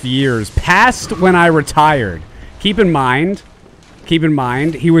 2.5 years past when I retired. Keep in mind,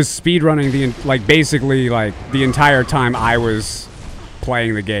 he was speedrunning basically the entire time I was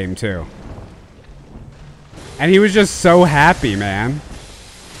playing the game too. And he was just so happy, man.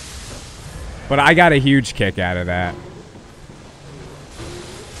 But I got a huge kick out of that.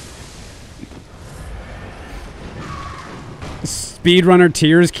 Speedrunner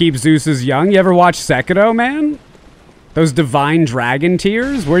tears keep Zeus's young. You ever watch Sekiro, man? Those divine dragon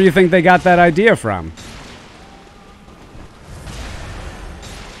tears? Where do you think they got that idea from?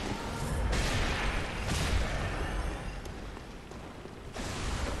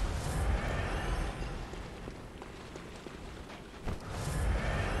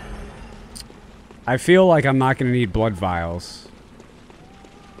 I feel like I'm not going to need blood vials.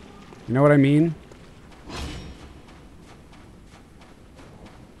 You know what I mean?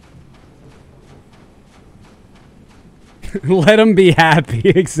 Let him be happy,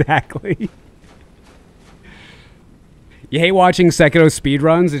 exactly. You hate watching Sekiro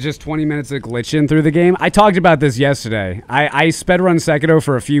speedruns? It's just 20 minutes of glitching through the game? I talked about this yesterday. I spedrun Sekiro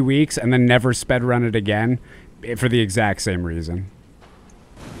for a few weeks and then never spedrun it again for the exact same reason.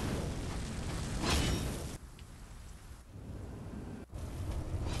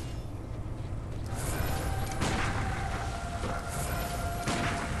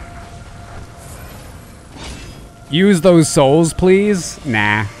 Use those souls, please?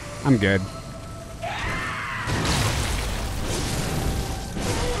 Nah, I'm good.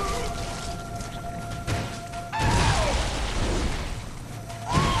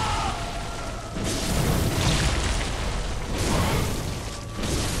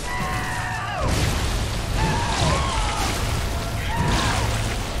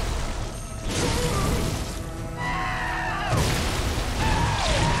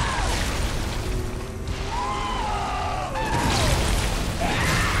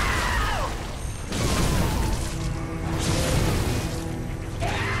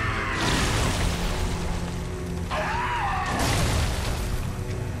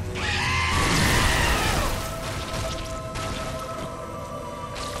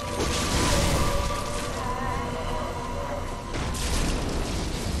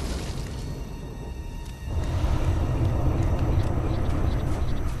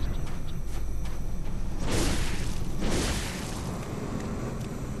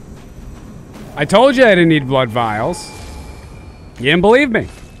 I told you I didn't need blood vials. You didn't believe me.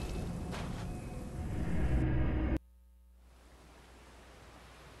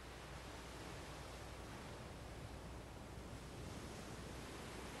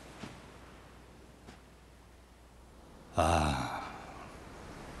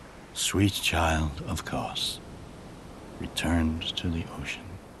 Sweet child of Kos, returned to the ocean.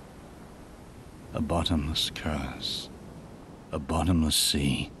 A bottomless curse, a bottomless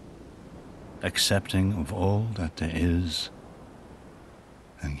sea, accepting of all that there is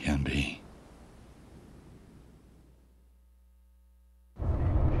and can be.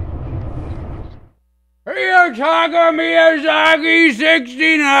 Hayataka Miyazaki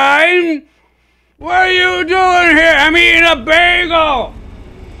 69? What are you doing here? I'm eating a bagel!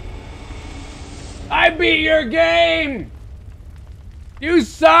 I beat your game! You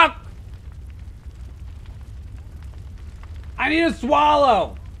suck! I need a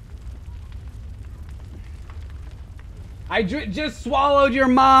swallow! I just swallowed your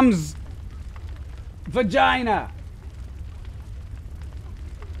mom's vagina.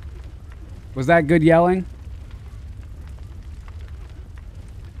 Was that good yelling?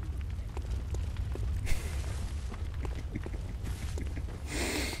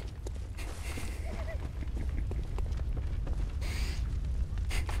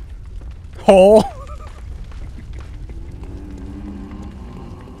 Hole.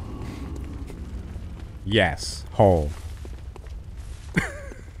 Yes, hole.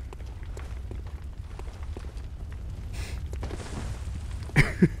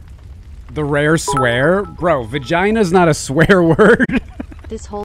 The rare swear? Bro, vagina's not a swear word. This whole